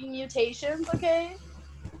having fucking mutations, okay?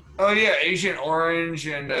 Oh yeah, Agent Orange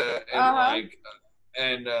and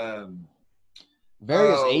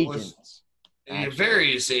various agents.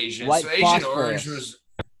 Various agents. White so Agent phosphorus. Orange was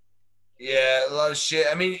a lot of shit.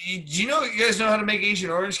 I mean, do you guys know how to make Agent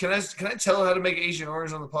Orange? Can I tell how to make Agent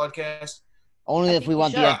Orange on the podcast? Only if we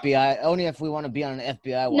want the FBI. Only if we want to be on an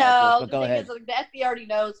FBI watch No, list, but go ahead. The FBI already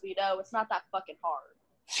knows we know. It's not that fucking hard.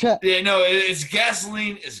 Yeah, no, it's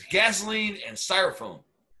gasoline. It's gasoline and styrofoam.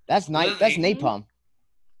 That's napalm.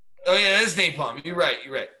 Oh yeah, that's napalm. You're right.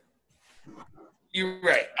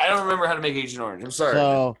 I don't remember how to make Agent Orange. I'm sorry.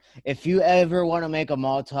 So, if you ever want to make a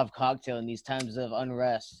Molotov cocktail in these times of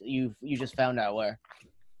unrest, you just found out where.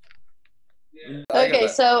 Yeah, okay,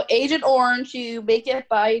 so Agent Orange, you make it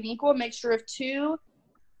by an equal mixture of 2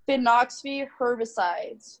 phenoxy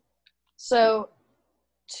herbicides. So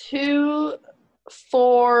 2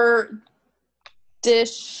 4 I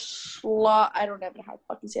don't know how to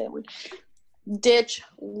fucking say that word.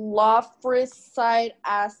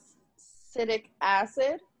 Dichlorphosphoric acetic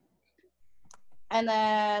acid, and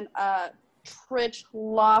then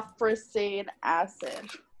trichlorphosphoric acid.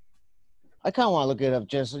 I kind of want to look it up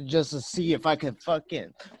just to see if I can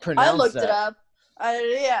fucking pronounce I looked that. it up.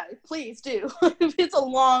 Yeah, please do. It's a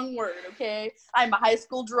long word, okay? I'm a high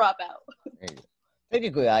school dropout.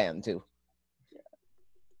 Technically, I am too.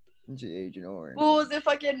 Agent Orange. Well, was it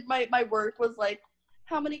fucking my work was like,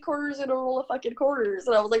 how many quarters in a roll of fucking quarters?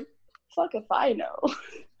 And I was like, fuck if I know.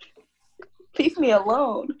 Leave me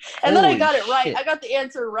alone. And then I got it right. I got the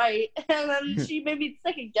answer right. And then she made me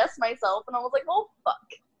second guess myself. And I was like, oh, fuck.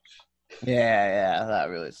 Yeah, that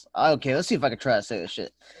really is. Okay, let's see if I can try to say this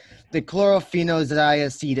shit. The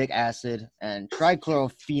chlorophenoxyacetic acid and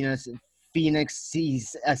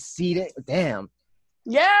trichlorophenoxyacetic. Damn.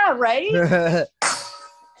 Yeah, right?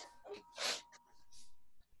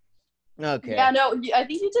 Okay. Yeah, no, I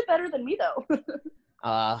think you did better than me, though.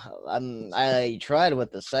 I tried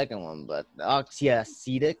with the second one, but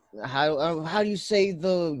oxyacetic. How do you say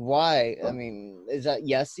the Y? I mean, is that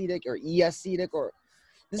yacetic or eacetic or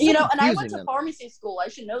You know, and I went to pharmacy school. I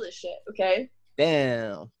should know this shit, okay?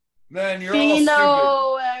 Damn. Man, you're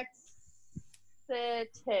all stupid.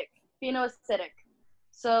 Phenolacetic.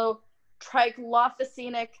 So,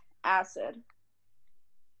 triclofacinic acid.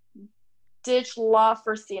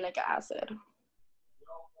 Ditchlofurcinic acid.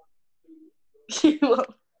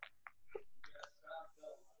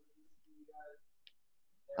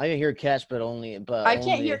 I can hear Cash, but I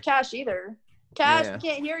can't hear Cash either. Cash, we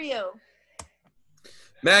can't hear you.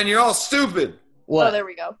 Man, you're all stupid. What? Oh, there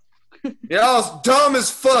we go. You're all dumb as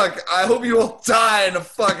fuck. I hope you all die in a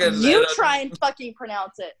fucking... You try and fucking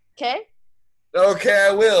pronounce it, okay? Okay,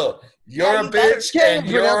 I will. You're a bitch, and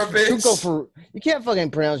you're a bitch. You can't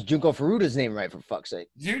fucking pronounce Junko Furuta's name right, for fuck's sake.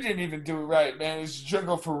 You didn't even do it right, man. It's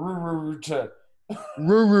Junko Furuta.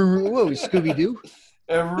 Whoa, Scooby-Doo?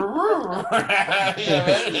 Yeah,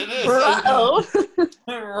 man, it is.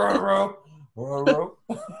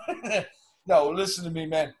 No, listen to me,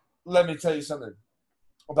 man. Let me tell you something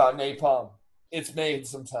about napalm. It's made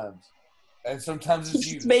sometimes, and sometimes it's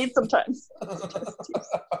used. It's made sometimes.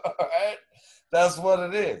 Right? That's what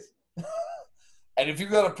it is. And if you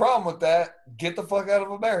got a problem with that, get the fuck out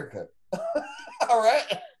of America. All right?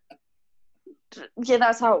 Yeah,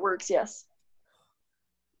 that's how it works, yes.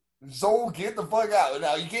 So get the fuck out.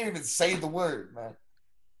 Now, you can't even say the word, man.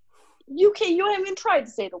 You haven't even tried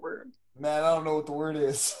to say the word. Man, I don't know what the word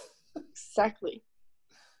is. Exactly.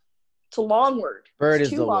 It's a long word. Bird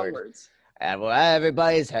it's is the word. Words. And well,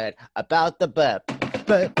 everybody's heard about the bird.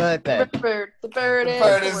 Bird. The bird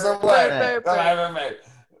is the word. Bird.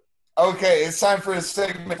 Okay, it's time for a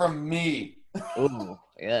segment from me. Ooh,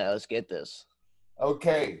 yeah, let's get this.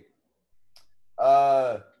 Okay.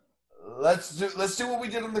 Let's do what we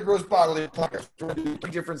did on the Gross Bodily podcast. We're gonna do 3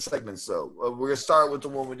 different segments, though. We're gonna start with the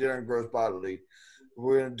one we did on Gross Bodily.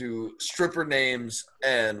 We're gonna do stripper names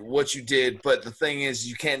and what you did, but the thing is,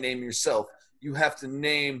 you can't name yourself. You have to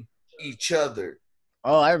name each other.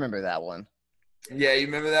 Oh, I remember that one. Yeah, you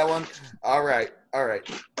remember that one? All right.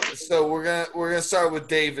 So we're gonna start with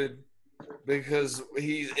David because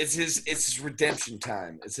it's his redemption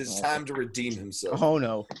time. It's his time to redeem himself. Oh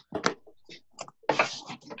no.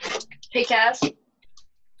 Hey, Cass.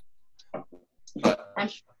 I'm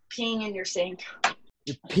peeing in your sink.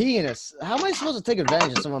 You're peeing in a... How am I supposed to take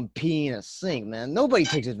advantage of someone peeing in a sink, man? Nobody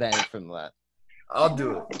takes advantage from that. I'll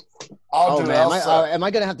do it. Am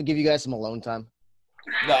I gonna have to give you guys some alone time?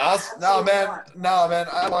 No, man.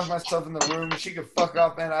 I locked myself in the room. She could fuck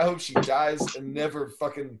off, man. I hope she dies and never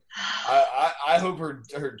fucking. I hope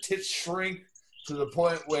her tits shrink to the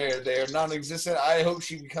point where they are non-existent. I hope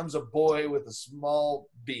she becomes a boy with a small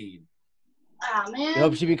bead. Ah, man. I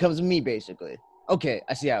hope she becomes me, basically. Okay,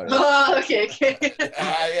 I see how it is. Oh, okay.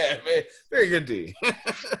 Yeah, very good, D.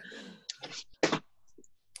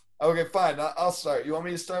 Okay, fine. I'll start. You want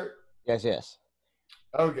me to start? Yes.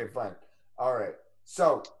 Okay, fine. All right.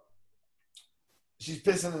 So, she's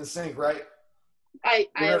pissing in the sink, right? It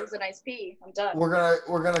was a nice pee. I'm done.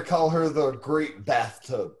 We're gonna call her the Great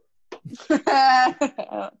Bathtub.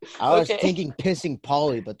 I was thinking Pissing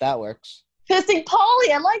Polly, but that works. Pissing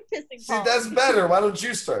Polly. I like Pissing Polly. See, that's better. Why don't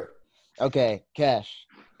you start? Okay, Cash.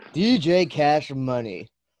 DJ Cash Money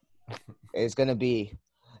is gonna be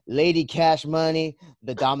Lady Cash Money,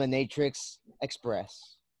 the Dominatrix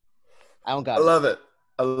Express. I don't got it.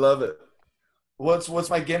 I love it. What's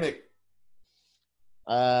my gimmick?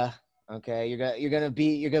 Okay, you're gonna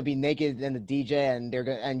be naked in the DJ, and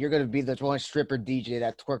you're gonna be the one stripper DJ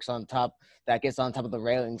that gets on top of the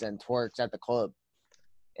railings and twerks at the club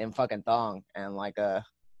in fucking thong and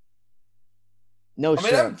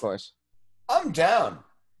shirt, of course. I'm down,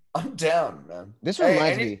 man. This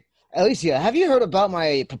reminds me, Alicia, have you heard about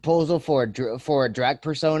my proposal for a drag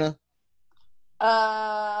persona?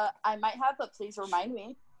 I might have, but please remind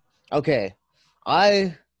me. Okay,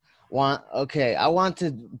 I want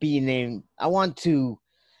to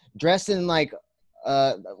dress in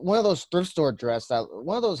one of those thrift store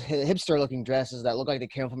one of those hipster looking dresses that look like they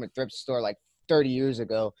came from a thrift store 30 years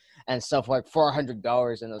ago and stuff like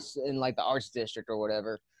 $400 in the arts district or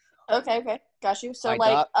whatever. Okay, got you. So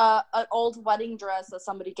an old wedding dress that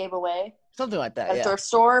somebody gave away, something like that, at a thrift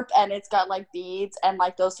store, and it's got beads and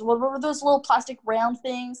those little plastic round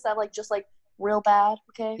things that just real bad.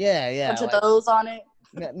 Okay, yeah, bunch of those on it.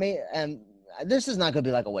 And this is not gonna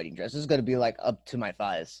be like a wedding dress. This is gonna be up to my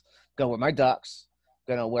thighs. Gonna wear my ducks.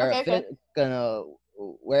 Gonna wear Gonna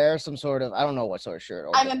wear some sort of, I don't know what sort of shirt.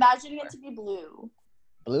 I'm imagining it to be blue.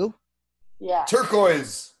 Blue? Yeah.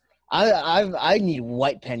 Turquoise. I need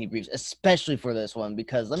white penny briefs, especially for this one,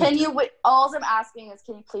 because all I'm asking is,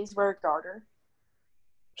 can you please wear a garter?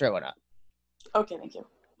 Sure, why not? Okay, thank you.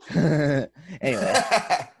 Anyway,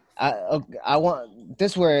 I want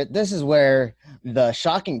this is where the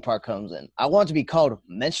shocking part comes in. I want to be called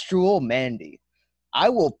Menstrual Mandy. I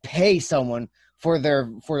will pay someone for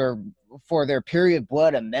their period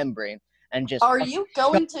blood and membrane and just. Are you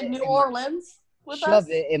going to New Orleans with us? Shove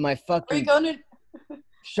it in my fucking. Are you going to?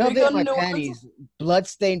 Shove it in my panties,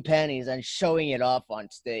 blood-stained panties, and showing it off on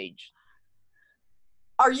stage.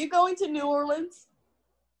 Are you going to New Orleans?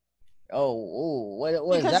 What does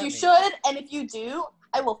that Because you should, and if you do,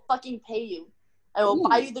 I will fucking pay you. I will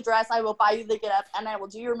buy you the dress, I will buy you the get up, and I will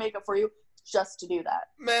do your makeup for you just to do that.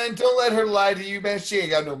 Man, don't let her lie to you, man. She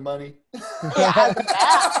ain't got no money. Yeah, as a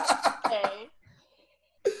man. Okay.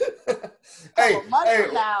 Hey,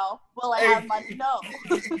 months now, will I have money? No.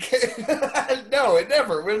 No,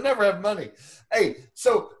 we'll never have money. Hey,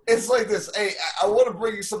 so it's like this. Hey, I want to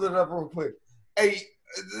bring you something up real quick. Hey,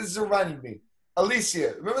 this is reminding me.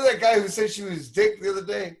 Alicia, remember that guy who said she was dick the other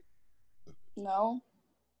day? No.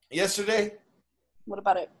 Yesterday? What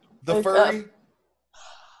about it? The furry?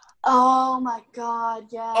 Oh my god,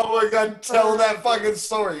 yeah. Oh my god, tell that fucking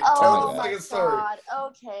story. Tell the fucking story. God.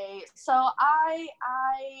 Okay, so I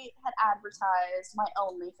had advertised my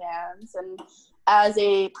OnlyFans, and as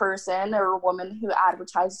a person or a woman who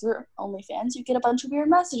advertises their OnlyFans, you get a bunch of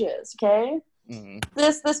weird messages, okay? Mm-hmm.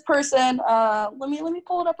 This person, let me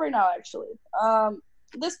pull it up right now actually.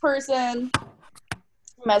 This person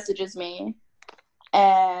messages me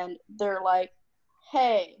and they're like,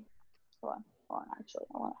 hey, hold on, actually,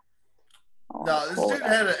 no, this dude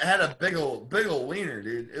had a big old wiener,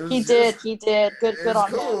 dude. He did. Good on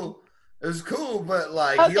him. It was cool, but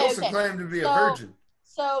like he also claimed to be a virgin.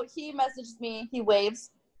 So he messaged me. He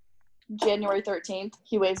waves. January 13th,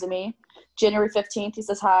 he waves at me. January 15th, he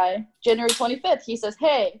says hi. January 25th, he says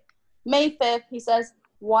hey. May 5th, he says,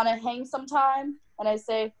 want to hang sometime? And I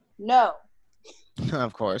say no.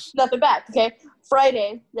 Of course. Nothing back. Okay.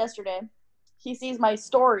 Friday, yesterday, he sees my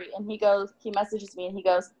story and he messages me and he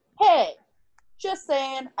goes, hey. Just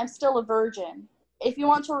saying, I'm still a virgin. If you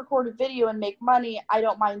want to record a video and make money, I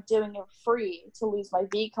don't mind doing it free to lose my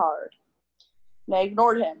V card. And I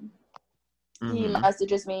ignored him. Mm-hmm. He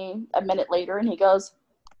messages me a minute later and he goes,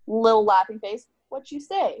 little laughing face, what you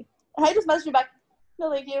say? And I just messaged him back,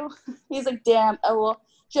 no thank you. He's like, damn, well,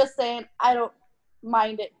 just saying, I don't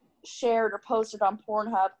mind it shared or posted on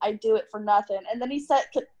Pornhub. I do it for nothing. And then he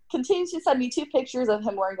continues to send me 2 pictures of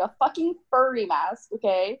him wearing a fucking furry mask,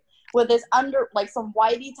 okay? With his some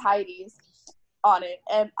whitey tighties on it.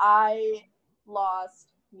 And I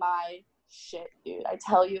lost my shit, dude. I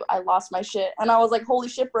tell you, I lost my shit. And I was like, holy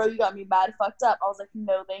shit, bro, you got me mad fucked up. I was like,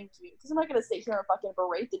 no, thank you. Because I'm not going to sit here and fucking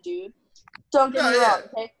berate the dude. Don't get me wrong,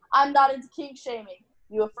 okay? I'm not into kink shaming.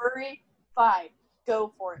 You a furry? Fine.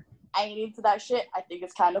 Go for it. I ain't into that shit. I think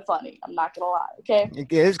it's kind of funny. I'm not going to lie, okay? It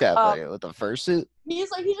is kind of funny with the fursuit. He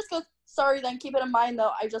just goes, sorry, then keep it in mind,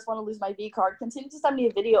 though. I just want to lose my V card. Continue to send me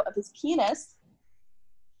a video of his penis.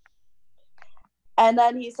 And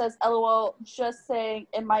then he says, LOL, just saying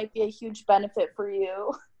it might be a huge benefit for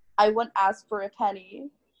you. I wouldn't ask for a penny.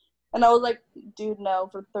 And I was like, dude, no,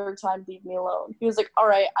 for the 3rd time, leave me alone. He was like, all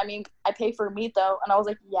right, I mean, I pay for meat, though. And I was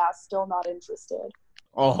like, yeah, still not interested.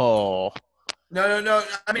 Oh. No.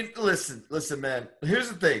 I mean, listen, man. Here's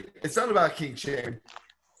the thing. It's not about kink shaming.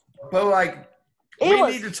 But, like, we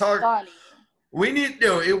need to talk. Funny.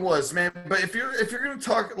 It was, man. But if you're going to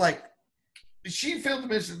talk, like, she failed to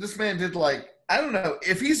mention this man did, like, I don't know.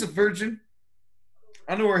 If he's a virgin,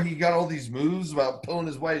 I don't know where he got all these moves about pulling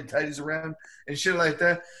his white tighties around and shit like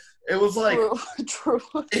that. It was like, true.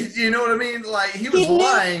 You know what I mean? Like he was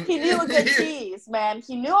lying. He knew a good tease, man.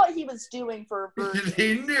 He knew what he was doing for a virgin.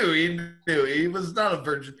 He knew. He was not a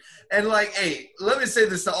virgin. And like, hey, let me say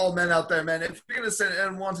this to all men out there, man. If you're gonna send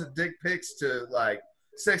unwanted dick pics to like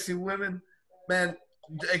sexy women, man,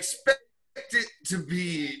 expect it to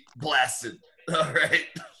be blasted. All right.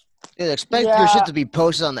 Expect your shit to be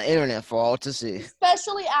posted on the internet for all to see.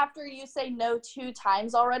 Especially after you say no 2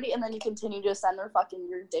 times already and then you continue to send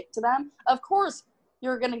your dick to them. Of course,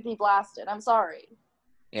 you're going to be blasted. I'm sorry.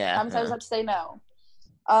 Yeah. Sometimes I have to say no.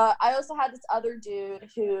 I also had this other dude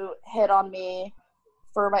who hit on me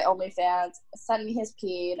for my OnlyFans, sent me his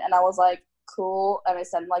peen, and I was like, cool. And I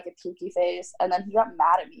sent him like a pukey face. And then he got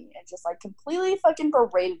mad at me and just like completely fucking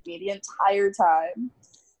berated me the entire time.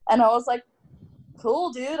 And I was like,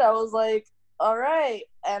 cool, dude. I was like, all right.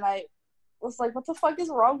 And I was like, what the fuck is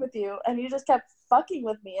wrong with you? And he just kept fucking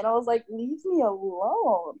with me. And I was like, leave me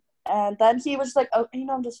alone. And then he was just like, oh,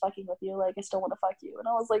 I'm just fucking with you. Like, I still want to fuck you. And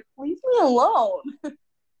I was like, leave me alone.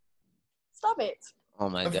 Stop it. Oh,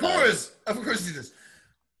 my God. Of course he does.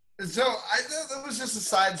 So I thought that was just a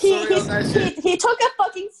side story on that shit. He took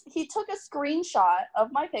a screenshot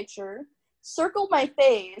of my picture, circled my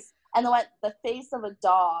face, and then went the face of a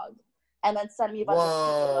dog, and then sent me a bunch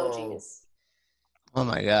of emojis. Oh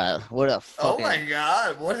my god, what a fucking... Oh my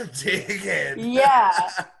god, what a dickhead. Yeah,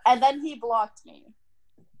 and then he blocked me.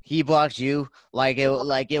 He blocked you like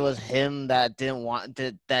it was him that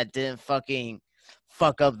didn't fucking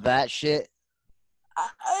fuck up that shit. It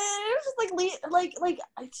was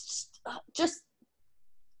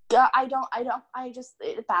just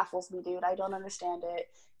it baffles me, dude. I don't understand it.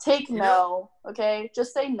 Okay?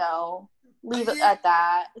 Just say no. Leave it at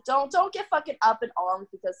that. Don't get fucking up in arms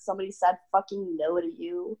because somebody said fucking no to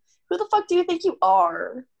you. Who the fuck do you think you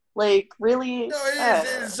are? Like, really? No,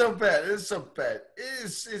 it is so bad. It is so bad.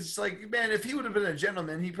 It's like, man, if he would have been a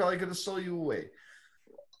gentleman, he probably could have stole you away.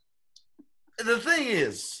 The thing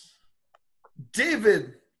is,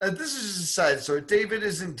 David, this is just a side story. David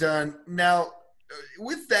isn't done. Now,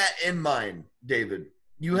 with that in mind, David,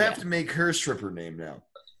 you have to make her stripper name now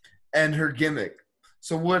and her gimmick.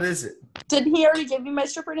 So what is it? Didn't he already give you my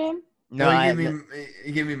stripper name? No,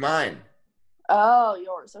 he gave me mine. Oh,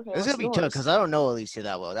 yours. Okay. It's gonna be tough because I don't know Alicia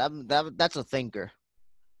that well. That's a thinker.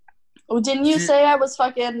 Well, didn't you say I was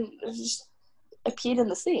fucking a peed in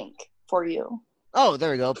the sink for you? Oh,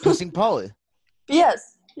 there we go. Pissing Polly.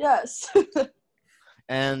 Yes.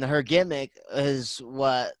 And her gimmick is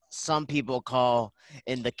what some people call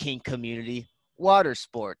in the kink community water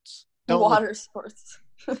sports. Sports.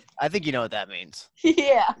 I think you know what that means.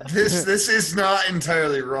 Yeah. This is not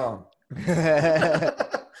entirely wrong.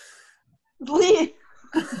 Please.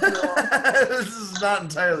 This is not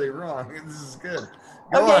entirely wrong. This is good.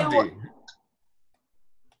 Go on, D.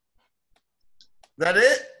 That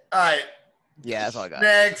it? All right. Yeah, that's all I got.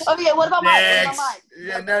 Next. Okay, what about mine?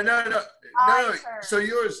 Yeah, no. So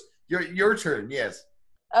your turn. Yes.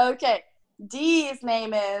 Okay. D's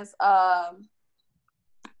name is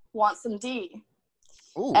Want Some D.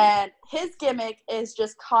 Ooh. And his gimmick is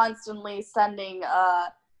just constantly sending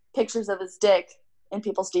pictures of his dick in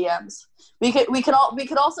people's DMs. We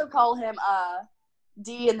could also call him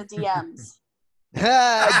D in the DMs. D in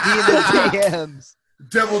the DMs.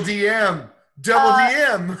 Double DM.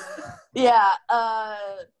 DM. Yeah.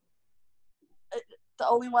 The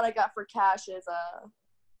only one I got for cash is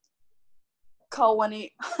call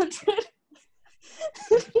 1-800.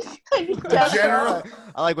 General.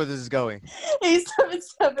 I like where this is going.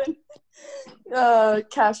 877.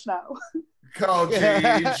 Cash now. Call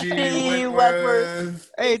G.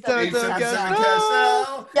 Wentworth. 877 cash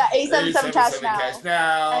now. Yeah, 877 cash now.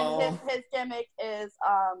 now. And his gimmick is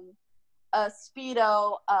a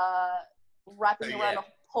Speedo wrapping around a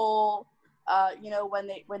pole. When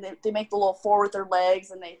they make the little four with their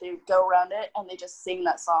legs and they go around it and they just sing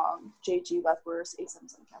that song. JG Wentworth,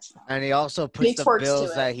 877 cash now. And he also puts the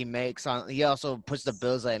bills that he makes on. He also puts the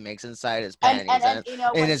bills that he makes inside his panties and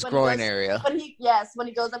in his groin area. When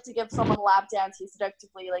he goes up to give someone a lap dance, he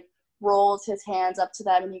seductively rolls his hands up to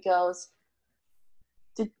them and he goes,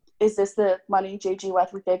 "Is this the money JG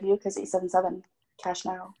Wentworth gave you? Because 877 cash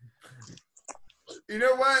now." You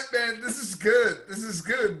know what, man? This is good.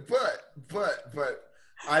 But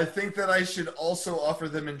I think that I should also offer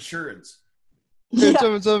them insurance.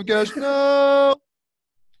 877 cash no.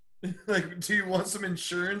 Do you want some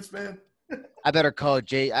insurance, man? I better call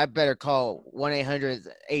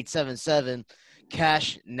 1-800-877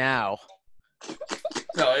 cash now.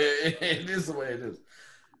 No, it is the way it is.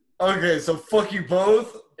 Okay, so fuck you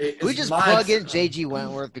both. We just plug in JG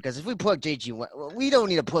Wentworth because if we plug JG Wentworth, we don't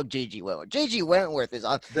need to plug JG Wentworth. JG Wentworth is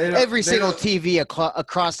on every single TV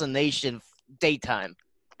across the nation daytime.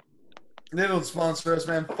 They don't sponsor us,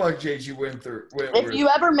 man. Fuck JG Wentworth. If you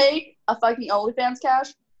ever make a fucking OnlyFans cash,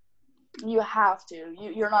 you have to.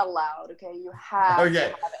 You're not allowed, okay? You have to have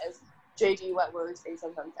it as JG Wentworth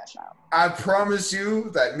 877 cash now. I promise you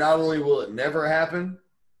that not only will it never happen,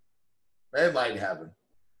 it might happen.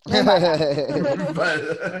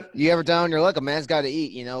 But you ever down your luck? A man's got to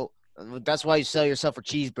eat, That's why you sell yourself for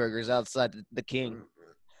cheeseburgers outside the King.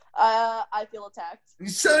 I feel attacked. You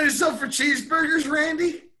sell yourself for cheeseburgers,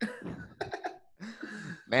 Randy?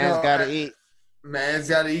 Man's got to eat. Man's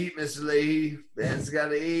got to eat, Mr. Leahy. Man's got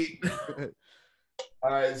to eat. All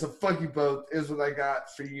right, so fuck you both. Here's what I got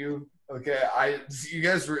for you. Okay, you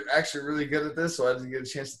guys were actually really good at this, so I didn't get a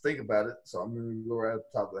chance to think about it. So I'm going to go right at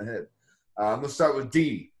the top of the head. I'm going to start with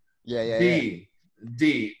D. Yeah. D,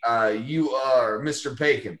 you are Mr.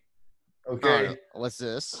 Bacon. Okay. What's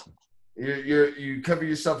this? You cover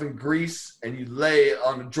yourself in grease and you lay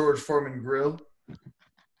on a George Foreman grill.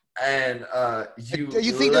 And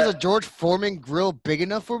you think there's a George Foreman grill big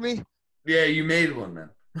enough for me? Yeah, you made one,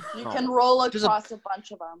 man. You can roll across a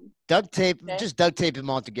bunch of them. Duct tape, Okay. just duct tape them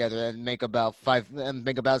all together and make about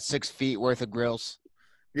 6 feet worth of grills.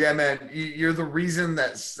 Yeah, man, you're the reason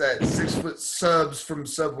that 6-foot subs from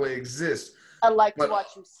Subway exist. I like to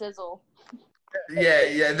watch you sizzle.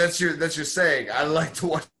 Yeah, that's your saying. I like to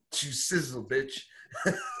watch you sizzle, bitch.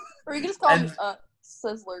 Or you can just call them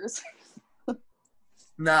sizzlers.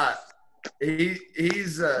 Nah,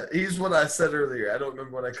 he's what I said earlier. I don't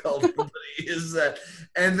remember what I called him, but he is that.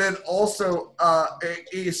 And then also,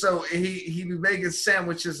 he be making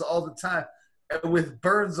sandwiches all the time with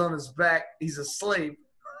burns on his back. He's a slave.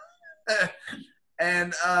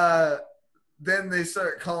 And then they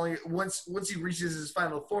start calling it once he reaches his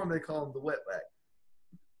final form, they call him the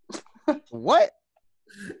wetback. What?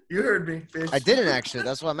 You heard me, bitch. I didn't actually.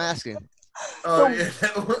 That's what I'm asking. Oh yeah,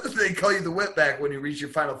 they call you the wetback when you reach your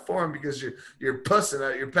final form because you're pussing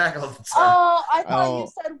out your back all the time. Oh, I thought you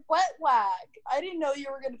said wet whack. I didn't know you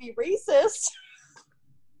were going to be racist.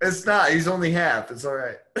 It's not. He's only half. It's all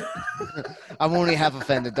right. I'm only half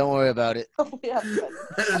offended. Don't worry about it.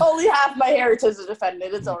 Only half my heritage is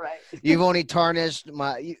offended. It's all right. You've only tarnished a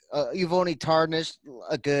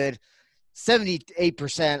good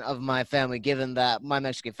 78% of my family, given that my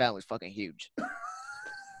Mexican family is fucking huge.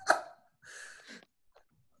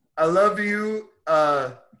 I love you.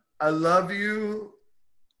 I love you.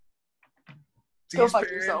 Go fuck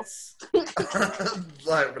yourself.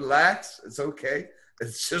 Like, relax. It's okay.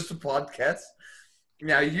 It's just a podcast.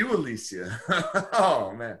 Now you, Alicia.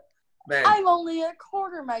 Oh, man. I'm only a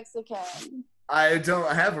quarter Mexican. I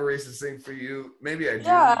don't have a racist thing for you. Maybe I do.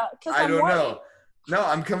 Yeah, because I don't know. No,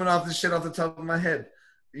 I'm coming off this shit off the top of my head.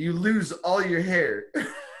 You lose all your hair.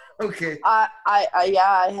 Okay. I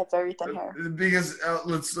have very thin hair. Because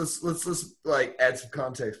let's like add some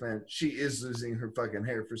context, man. She is losing her fucking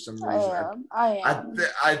hair for some reason. I am.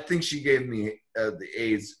 I think she gave me the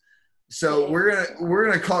AIDS. So we're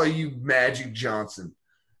gonna call you Magic Johnson,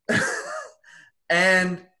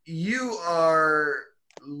 and you are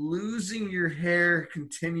losing your hair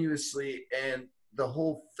continuously, and the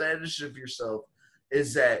whole fetish of yourself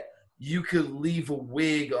is that you could leave a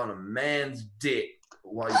wig on a man's dick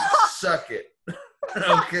while you suck it.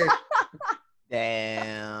 Okay.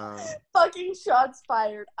 Damn. Fucking shots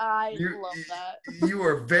fired. I love that. You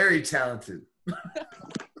are very talented.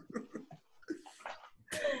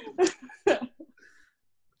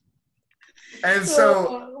 And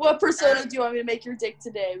so, what persona do you want me to make your dick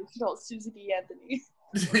today? We can call it Susie B. Anthony.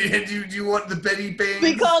 do you want the Betty Bangs?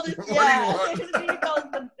 We called it, What do you want? we call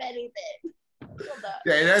it the Betty Bang.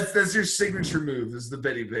 Yeah, that's your signature move, is the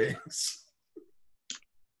Betty Bangs.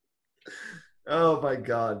 Oh my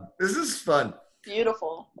God, this is fun.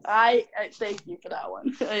 Beautiful. I thank you for that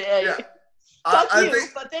one. Yeah. Fuck you,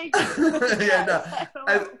 think, but thank you. Yeah, no,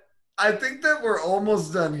 I think that we're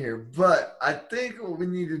almost done here, but I think what we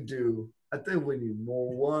need to do, I think we need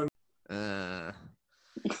more one. So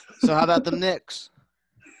how about the Knicks?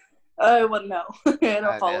 I wouldn't know. I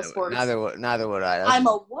don't follow sports. Neither would I. I'm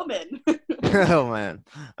a woman. Oh man.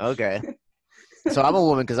 Okay. So I'm a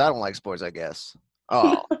woman because I don't like sports, I guess.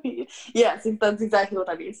 Oh. Yes, that's exactly what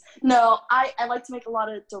that means. No, I like to make a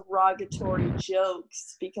lot of derogatory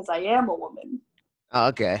jokes because I am a woman. Oh,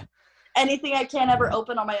 okay. Anything I can't ever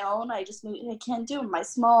open on my own, I can't do. My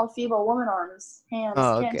small, feeble woman hands can't do.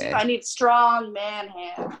 I need strong man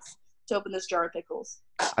hands to open this jar of pickles.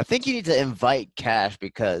 I think you need to invite Cash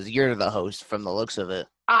because you're the host from the looks of it.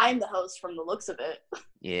 I'm the host from the looks of it.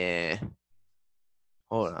 Yeah.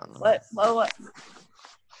 Hold on. What?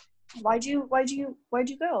 Why'd you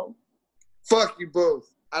go? Fuck you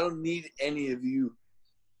both. I don't need any of you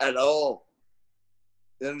at all.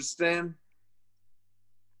 You understand?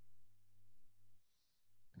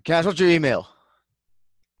 Cash, what's your email?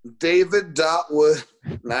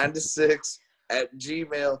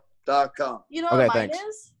 david.wood96@gmail.com. You know what mine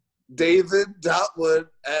is? david.wood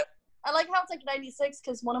at... I like how it's like 96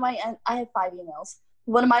 because I have 5 emails.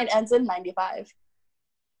 One of mine ends in 95.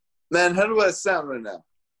 Man, how do I sound right now?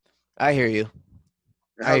 I hear you.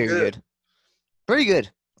 I hear you good. Pretty good.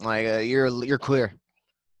 Like you're clear.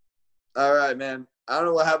 All right, man. I don't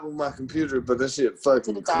know what happened with my computer, but this shit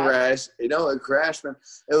fucking crashed. You know, it crashed, man.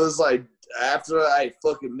 It was like after I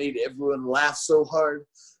fucking made everyone laugh so hard,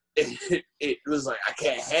 it was like I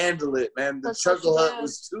can't handle it, man. The Chuckle Hut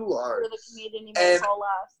was too hard. You're the comedian, you make us all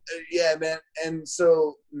laugh. Yeah, man. And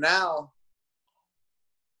so now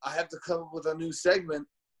I have to come up with a new segment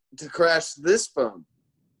to crash this phone.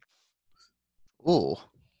 Ooh.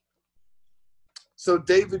 So,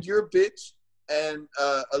 David, you're a bitch. And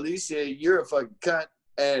Alicia, you're a fucking cunt.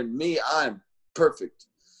 And me, I'm perfect.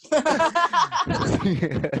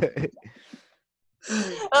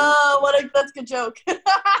 Oh, that's a good joke.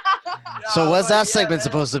 So what's that segment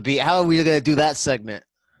supposed to be? How are we going to do that segment?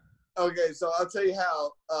 Okay, so I'll tell you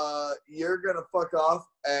how. You're going to fuck off,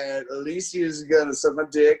 and Alicia's going to suck my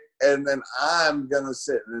dick, and then I'm going to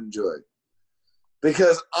sit and enjoy.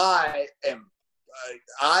 Because I am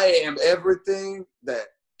everything that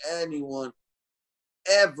anyone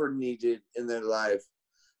ever needed in their life.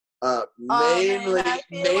 Mainly. Like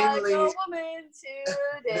a woman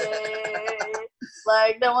today.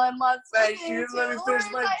 Like no one wants me to let me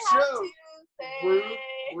finish my joke.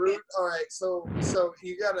 Rude. All right, so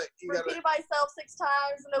you gotta repeat myself 6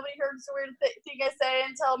 times and nobody heard the weird thing I say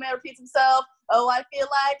until man repeats himself. Oh, I feel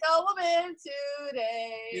like a woman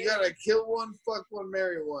today. You gotta kill one, fuck one,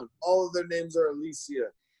 marry one. All of their names are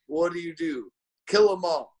Alicia. What do? Kill them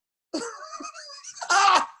all.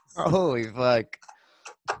 Holy fuck.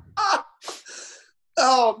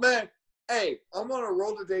 Oh man, hey, I'm on a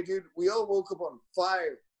roll today, dude. We all woke up on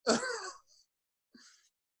fire.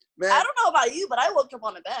 Man, I don't know about you, but I woke up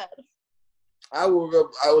on a bed. I woke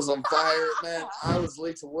up, I was on fire, man. I was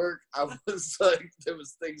late to work. I was like, there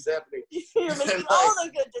was things happening. You're making all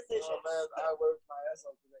the good decisions. Oh man, I worked my ass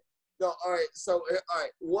off today. No, all right. So, all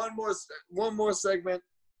right, one more segment.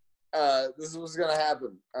 This is what's gonna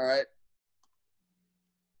happen. All right.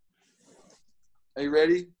 Are you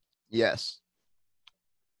ready? Yes.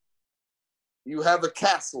 You have a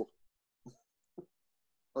castle.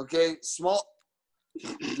 Okay, small.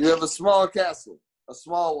 You have a small castle, a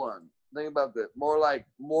small one. Think about that. More like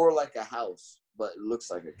a house, but it looks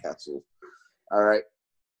like a castle. All right,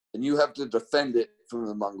 and you have to defend it from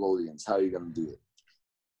the Mongolians. How are you gonna do it?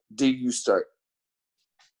 Do you start?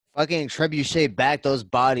 Fucking trebuchet back those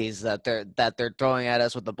bodies that they're throwing at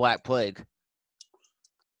us with the Black Plague.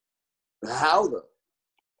 How though?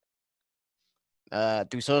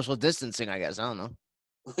 Through social distancing, I guess. I don't know.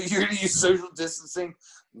 You're gonna use social distancing.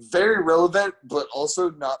 Very relevant, but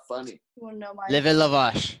also not funny. You wanna know my Live in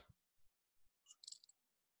Lavash.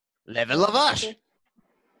 Live in Lavash.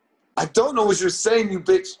 I don't know what you're saying, you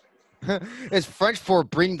bitch. It's French for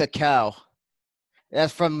bring the cow.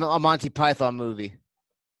 That's from a Monty Python movie.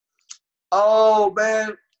 Oh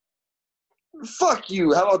man, fuck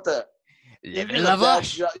you. How about that? Live in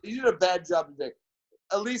Lavash. You did a bad job today.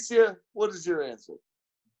 Alicia, what is your answer?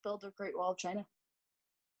 Build a Great Wall of China.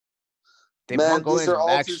 Man, these are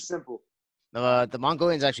all too simple. The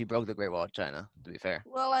Mongolians actually broke the Great Wall of China, to be fair.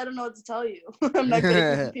 Well, I don't know what to tell you. I'm not good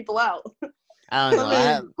at freaking people out. I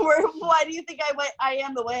don't know. Why do you think I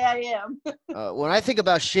am the way I am? When I think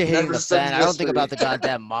about shit hitting the fan, I don't think about the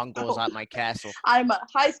goddamn Mongols at my castle. I'm a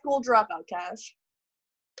high school dropout, Cash.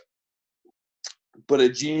 But a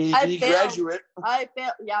GED graduate. I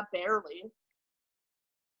failed. Yeah, barely.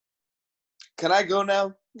 Can I go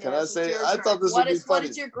now? Can I say? I thought this would be funny. What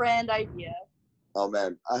is your grand idea? Oh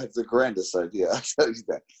man, I have the grandest idea. I'll tell you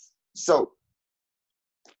that. So,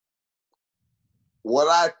 what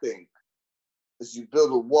I think is you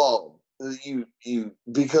build a wall. You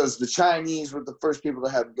because the Chinese were the first people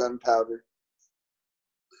to have gunpowder,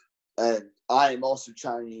 and I am also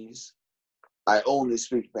Chinese. I only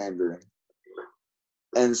speak Mandarin,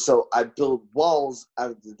 and so I build walls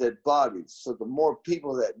out of the dead bodies. So the more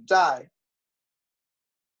people that die,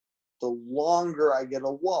 the longer I get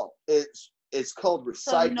a wall. It's called recycling.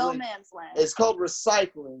 So no man's land. It's called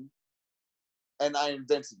recycling, and I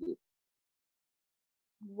invented it.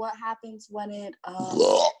 What happens when it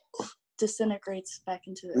disintegrates back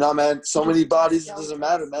into it? No, man. So many bodies, it doesn't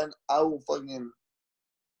matter, man. I will fucking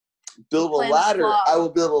build a ladder. I will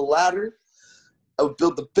build a ladder. I will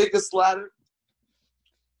build the biggest ladder.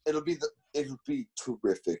 It'll be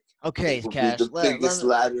terrific. Okay, Cash.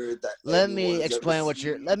 Let me explain what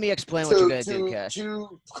you're gonna do, Cash.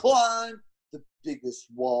 To climb the biggest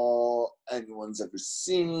wall anyone's ever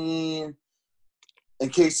seen. In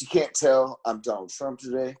case you can't tell, I'm Donald Trump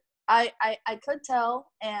today. I could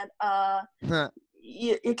tell, and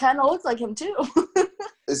you kind of look like him too.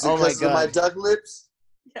 Is it because of my duck lips?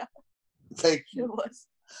 Yeah. Thank you. It was.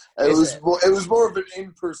 It was more of an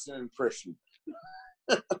in-person impression.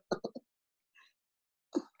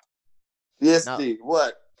 Yes, no. D.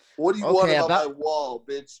 What? What do you want about my wall,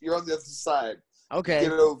 bitch? You're on the other side. Okay.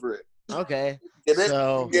 Get over it. Okay. Get it?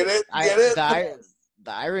 So get it?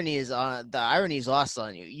 The irony is lost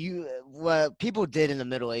on you. What people did in the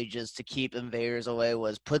Middle Ages to keep invaders away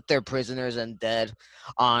was put their prisoners and dead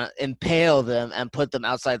impale them and put them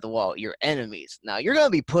outside the wall. Your enemies. Now you're gonna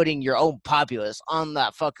be putting your own populace on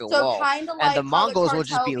that fucking wall, and the Mongols will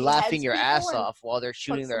just be laughing your ass off while they're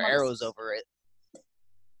shooting their arrows over it.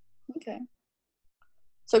 Okay.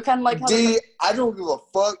 So kind of like how D, I don't give a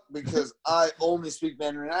fuck because I only speak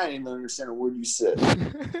Mandarin. I didn't even understand a word you said.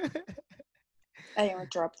 I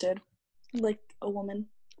interrupted, like a woman.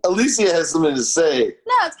 Alicia has something to say.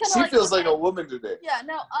 No, it's kind of like... She feels like a woman today. Yeah,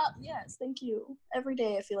 no, yes, thank you. Every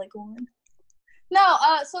day I feel like a woman. No,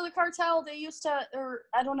 so the cartel, they used to, or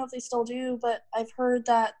I don't know if they still do, but I've heard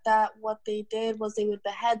that what they did was they would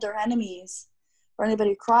behead their enemies or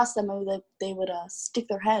anybody who crossed them, and they would stick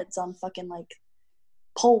their heads on fucking, like,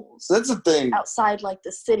 poles. That's the thing. Outside, like,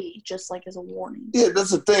 the city, just, like, as a warning. Yeah,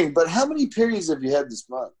 that's the thing. But how many periods have you had this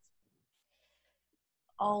month?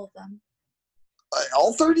 All of them.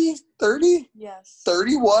 All 30? 30? Yes.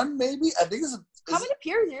 31, maybe? I think it's... How many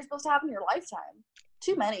periods are you supposed to have in your lifetime?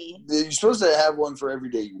 Too many. You're supposed to have one for every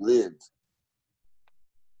day you live.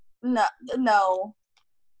 No.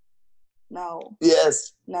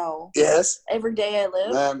 Yes. No. Yes. Every day I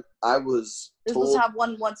live? Man, I was You're told... supposed to have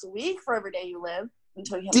one once a week for every day you live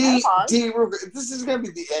until you have menopause. This is going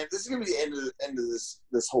to be the end. This is going to be the end of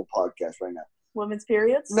this whole podcast right now. Women's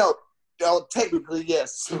periods? No, technically,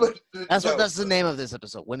 yes. But That's the name of this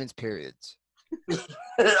episode, Women's Periods.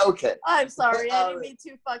 Okay. I'm sorry, I didn't mean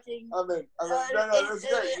to fucking... No, that's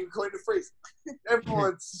great. You coined a phrase.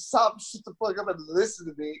 Everyone, shut the fuck up and listen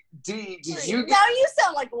to me. D, did you get... Now you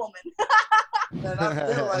sound like a woman. Man,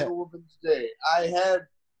 I feel like a woman today. I had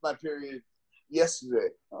my period yesterday.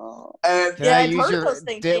 And Can I use your...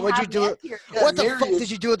 What'd you do? What the fuck did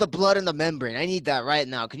you do with the blood in the membrane? I need that right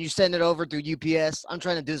now. Can you send it over through UPS? I'm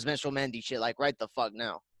trying to do this menstrual Mandy shit, like, right the fuck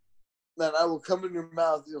now. Man, I will come in your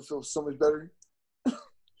mouth. You'll feel so much better.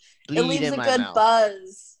 It leaves a good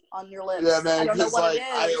buzz on your lips. Yeah, man, I don't know what it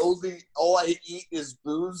is. all I eat is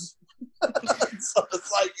booze. So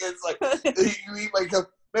it's like you eat my cup.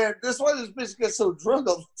 Man, that's why this bitch gets so drunk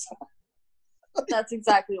all the time. That's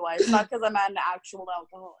exactly why. It's not because I'm an actual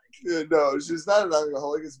alcoholic. Yeah, no, she's not an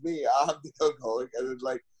alcoholic. It's me. I'm the alcoholic. And then,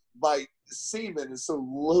 like, my semen is so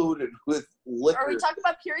loaded with liquor. Are we talking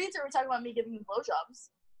about periods or are we talking about me giving you blowjobs?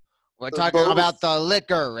 We're talking about the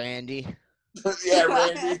liquor, Randy. Yeah,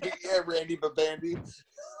 Randy. Yeah, Randy Babandy.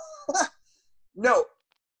 No.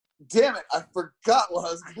 Damn it. I forgot what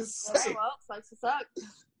I was going to say. Well, sucks to suck.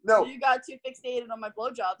 No. You got too fixated on my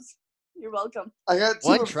blowjobs. You're welcome. I got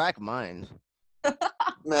one track mind.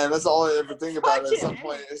 Man, that's all I ever think about at some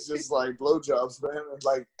point. It's just like blowjobs, man. And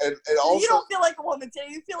like, and also, you don't feel like a woman today.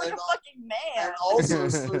 You feel like a fucking man. And also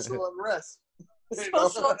social unrest.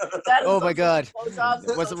 Oh my God!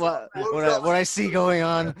 What I see going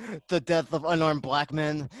on, the death of unarmed black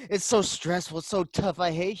men. It's so stressful. It's so tough.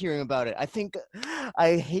 I hate hearing about it.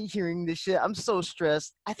 I hate hearing this shit. I'm so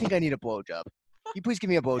stressed. I think I need a blowjob. Can you please give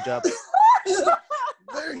me a blowjob?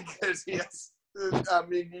 Very good. Yes. I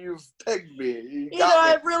mean, you've pegged me.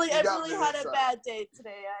 I really had a bad day today.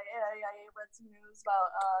 I read some news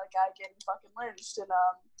about a guy getting fucking lynched, and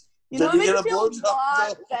it makes me feel a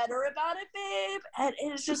lot better about it, babe.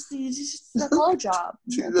 And it's just a blowjob.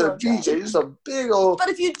 DJ, just a big old. But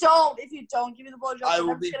if you don't give me the blowjob,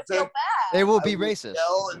 I'm just gonna feel bad. They will be racist.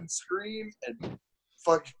 Yell and scream and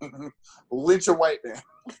fucking lynch a white man.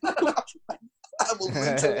 I will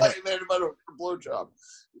lynch a white man about a blowjob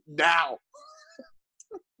now.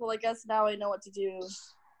 Well, I guess now I know what to do.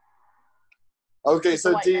 Okay,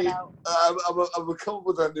 so D, I'm gonna come up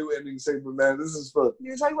with a new ending segment, man. This is fun.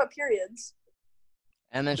 You're talking about periods.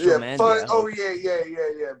 And menstrual Mandy. Oh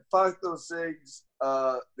yeah. Fuck those things.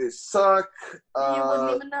 They suck. You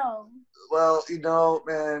wouldn't even know. Well,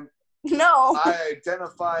 man. No. I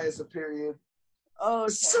identify as a period. Oh,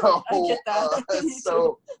 okay. So I get that.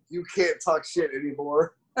 so you can't talk shit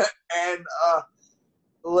anymore. And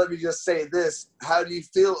let me just say this. How do you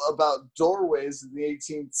feel about doorways in the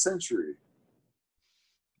 18th century?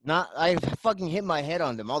 I fucking hit my head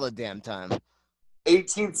on them all the damn time.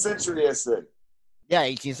 18th century, I said. Yeah,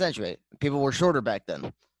 18th century. People were shorter back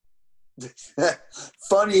then.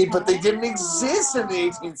 Funny, but they didn't exist in the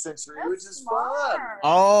 18th century, which is fun.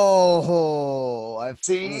 Oh, I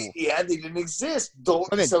see. Yeah, they didn't exist.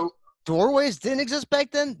 Doorways didn't exist back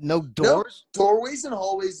then? No doors? No, doorways and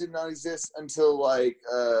hallways did not exist until like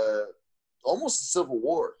almost the Civil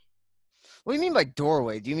War. What do you mean by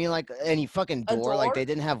doorway? Do you mean like any fucking door? Like they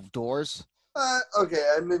didn't have doors? Okay,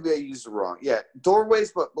 maybe I used it wrong. Yeah,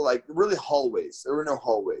 doorways, but like really hallways. There were no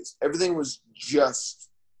hallways. Everything was just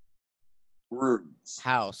rooms.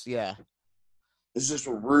 House, yeah. It's just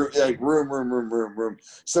a room, like room.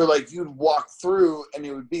 So like you'd walk through and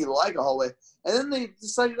it would be like a hallway. And then they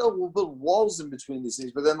decided, we'll build walls in between these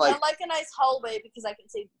things. But then like... I like a nice hallway because I can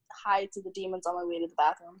say hi to the demons on my way to the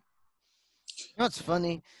bathroom. You know what's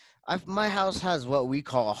funny? My house has what we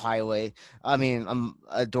call a highway. I mean,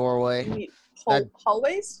 a doorway.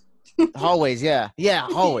 Hallways? Hallways, yeah,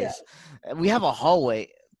 hallways. Yeah. We have a hallway,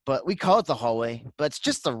 but we call it the hallway, but it's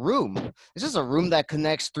just a room. It's just a room that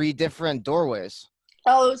connects 3 different doorways.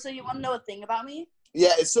 Oh, so you want to know a thing about me?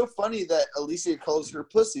 Yeah, it's so funny that Alicia calls her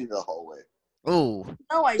pussy the hallway. Ooh.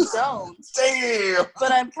 No, I don't. Damn.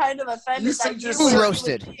 But I'm kind of offended that you boom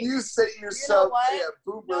roasted. You set yourself,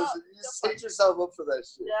 boom No, roasted. You set yourself up for that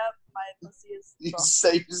shit. Yep, my pussy is. You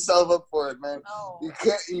set yourself up for it, man. No. You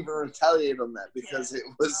can't even retaliate on that because it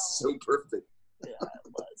was so perfect. Yeah,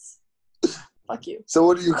 it was. Fuck you. So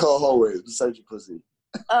what do you call hallways besides your pussy?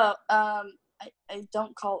 I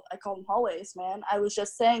call them hallways, man. I was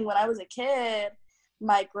just saying when I was a kid,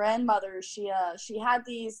 my grandmother, she had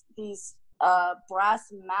these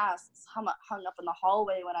brass masks hung up in the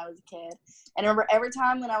hallway when I was a kid. And I remember every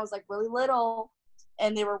time when I was like really little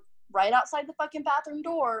and they were right outside the fucking bathroom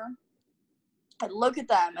door, I'd look at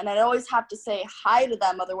them and I'd always have to say hi to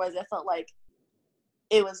them, otherwise I felt like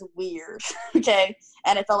it was weird. Okay,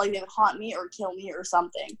 and I felt like they would haunt me or kill me or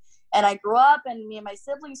something. And I grew up and me and my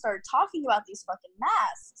siblings started talking about these fucking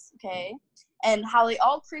masks, okay, and how they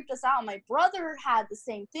all creeped us out. My brother had the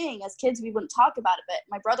same thing. As kids, we wouldn't talk about it, but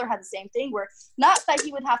my brother had the same thing where not that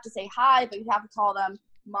he would have to say hi, but he'd have to call them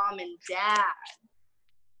mom and dad.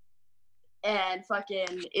 And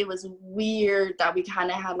fucking, it was weird that we kind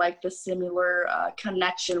of had like the similar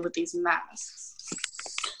connection with these masks.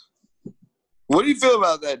 What do you feel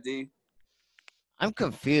about that, D? I'm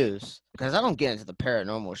confused because I don't get into the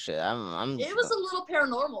paranormal shit. It was a little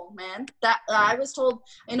paranormal, man. That I was told.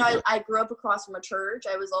 You know, I grew up across from a church.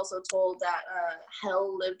 I was also told that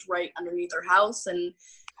hell lived right underneath our house, and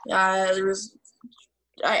there was.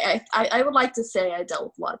 I would like to say I dealt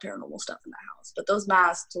with a lot of paranormal stuff in the house, but those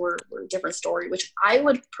masks were a different story. Which I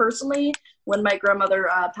would personally, when my grandmother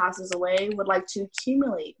passes away, would like to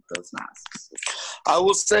accumulate those masks. I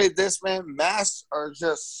will say this, man. Masks are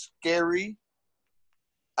just scary.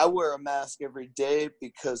 I wear a mask every day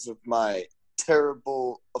because of my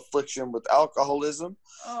terrible affliction with alcoholism.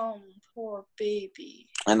 Oh, poor baby.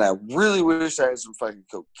 And I really wish I had some fucking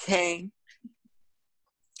cocaine.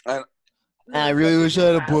 And I really wish I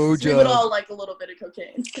had a blowjob. We would all like a little bit of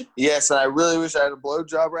cocaine. Yes, and I really wish I had a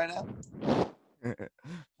blowjob right now.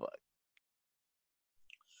 Fuck.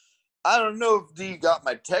 I don't know if D got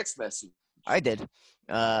my text message. I did.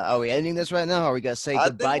 Are we ending this right now? Or are we gonna say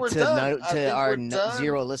goodbye to our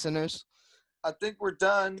 0 listeners? I think we're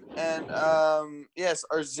done, and yes,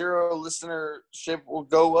 our 0 listenership will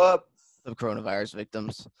go up. The coronavirus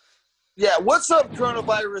victims. Yeah, what's up,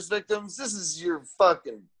 coronavirus victims? This is your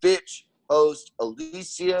fucking bitch host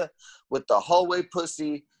Alicia with the hallway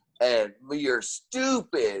pussy, and your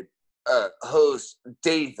stupid host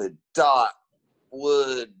David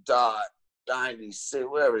Wood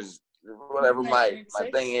 96 whatever my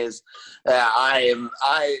thing is. I am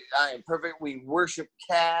perfect. We worship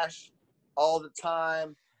Cash all the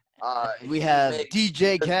time. We have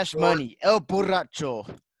DJ Cash Money, El Borracho.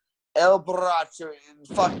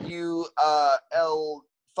 Fuck you,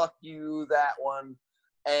 fuck you, that one.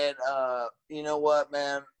 And you know what,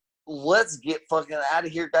 man? Let's get fucking out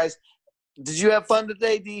of here, guys. Did you have fun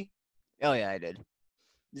today, D? Oh yeah, I did.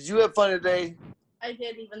 Did you have fun today? I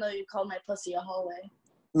did, even though you called my pussy a hallway.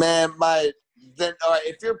 Man,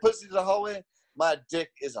 if your pussy's a hallway, my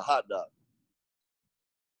dick is a hot dog.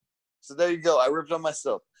 So there you go. I ripped on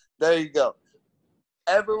myself. There you go.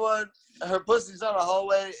 Everyone, her pussy's not a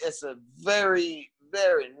hallway. It's a very,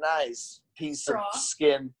 very nice piece of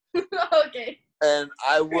skin. Okay. And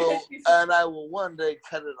I will one day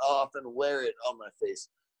cut it off and wear it on my face.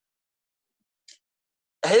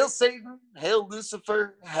 Hail Satan, hail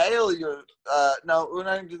Lucifer, hail your no, we're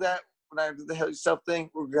not gonna do that. We're not gonna do the hail yourself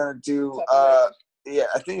thing. We're gonna do yeah,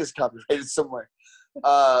 I think it's copyrighted somewhere.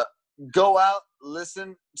 Go out,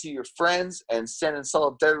 listen to your friends, and stand in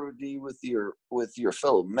solidarity with your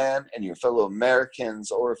fellow men and your fellow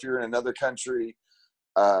Americans, or if you're in another country,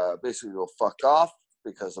 basically go fuck off,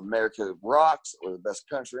 because America rocks. We're the best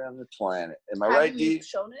country on the planet. Am I right, D?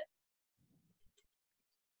 Shown it?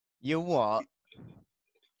 You what?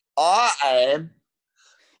 I am.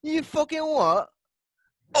 You fucking what?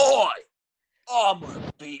 I'm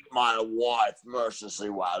gonna beat my wife mercilessly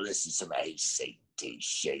while I listen to some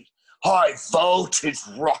ACDC. High voltage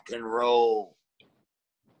rock and roll.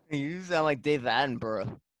 You sound like Dave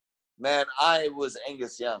Attenborough. Man, I was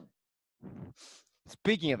Angus Young.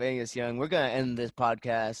 Speaking of Angus Young, we're gonna end this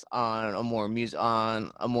podcast on a more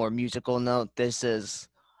musical note. This is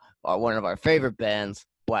one of our favorite bands,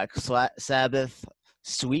 Black Sabbath.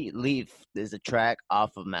 Sweet Leaf is a track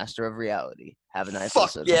off of Master of Reality. Have a nice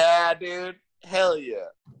listen. Yeah, dude. Hell yeah.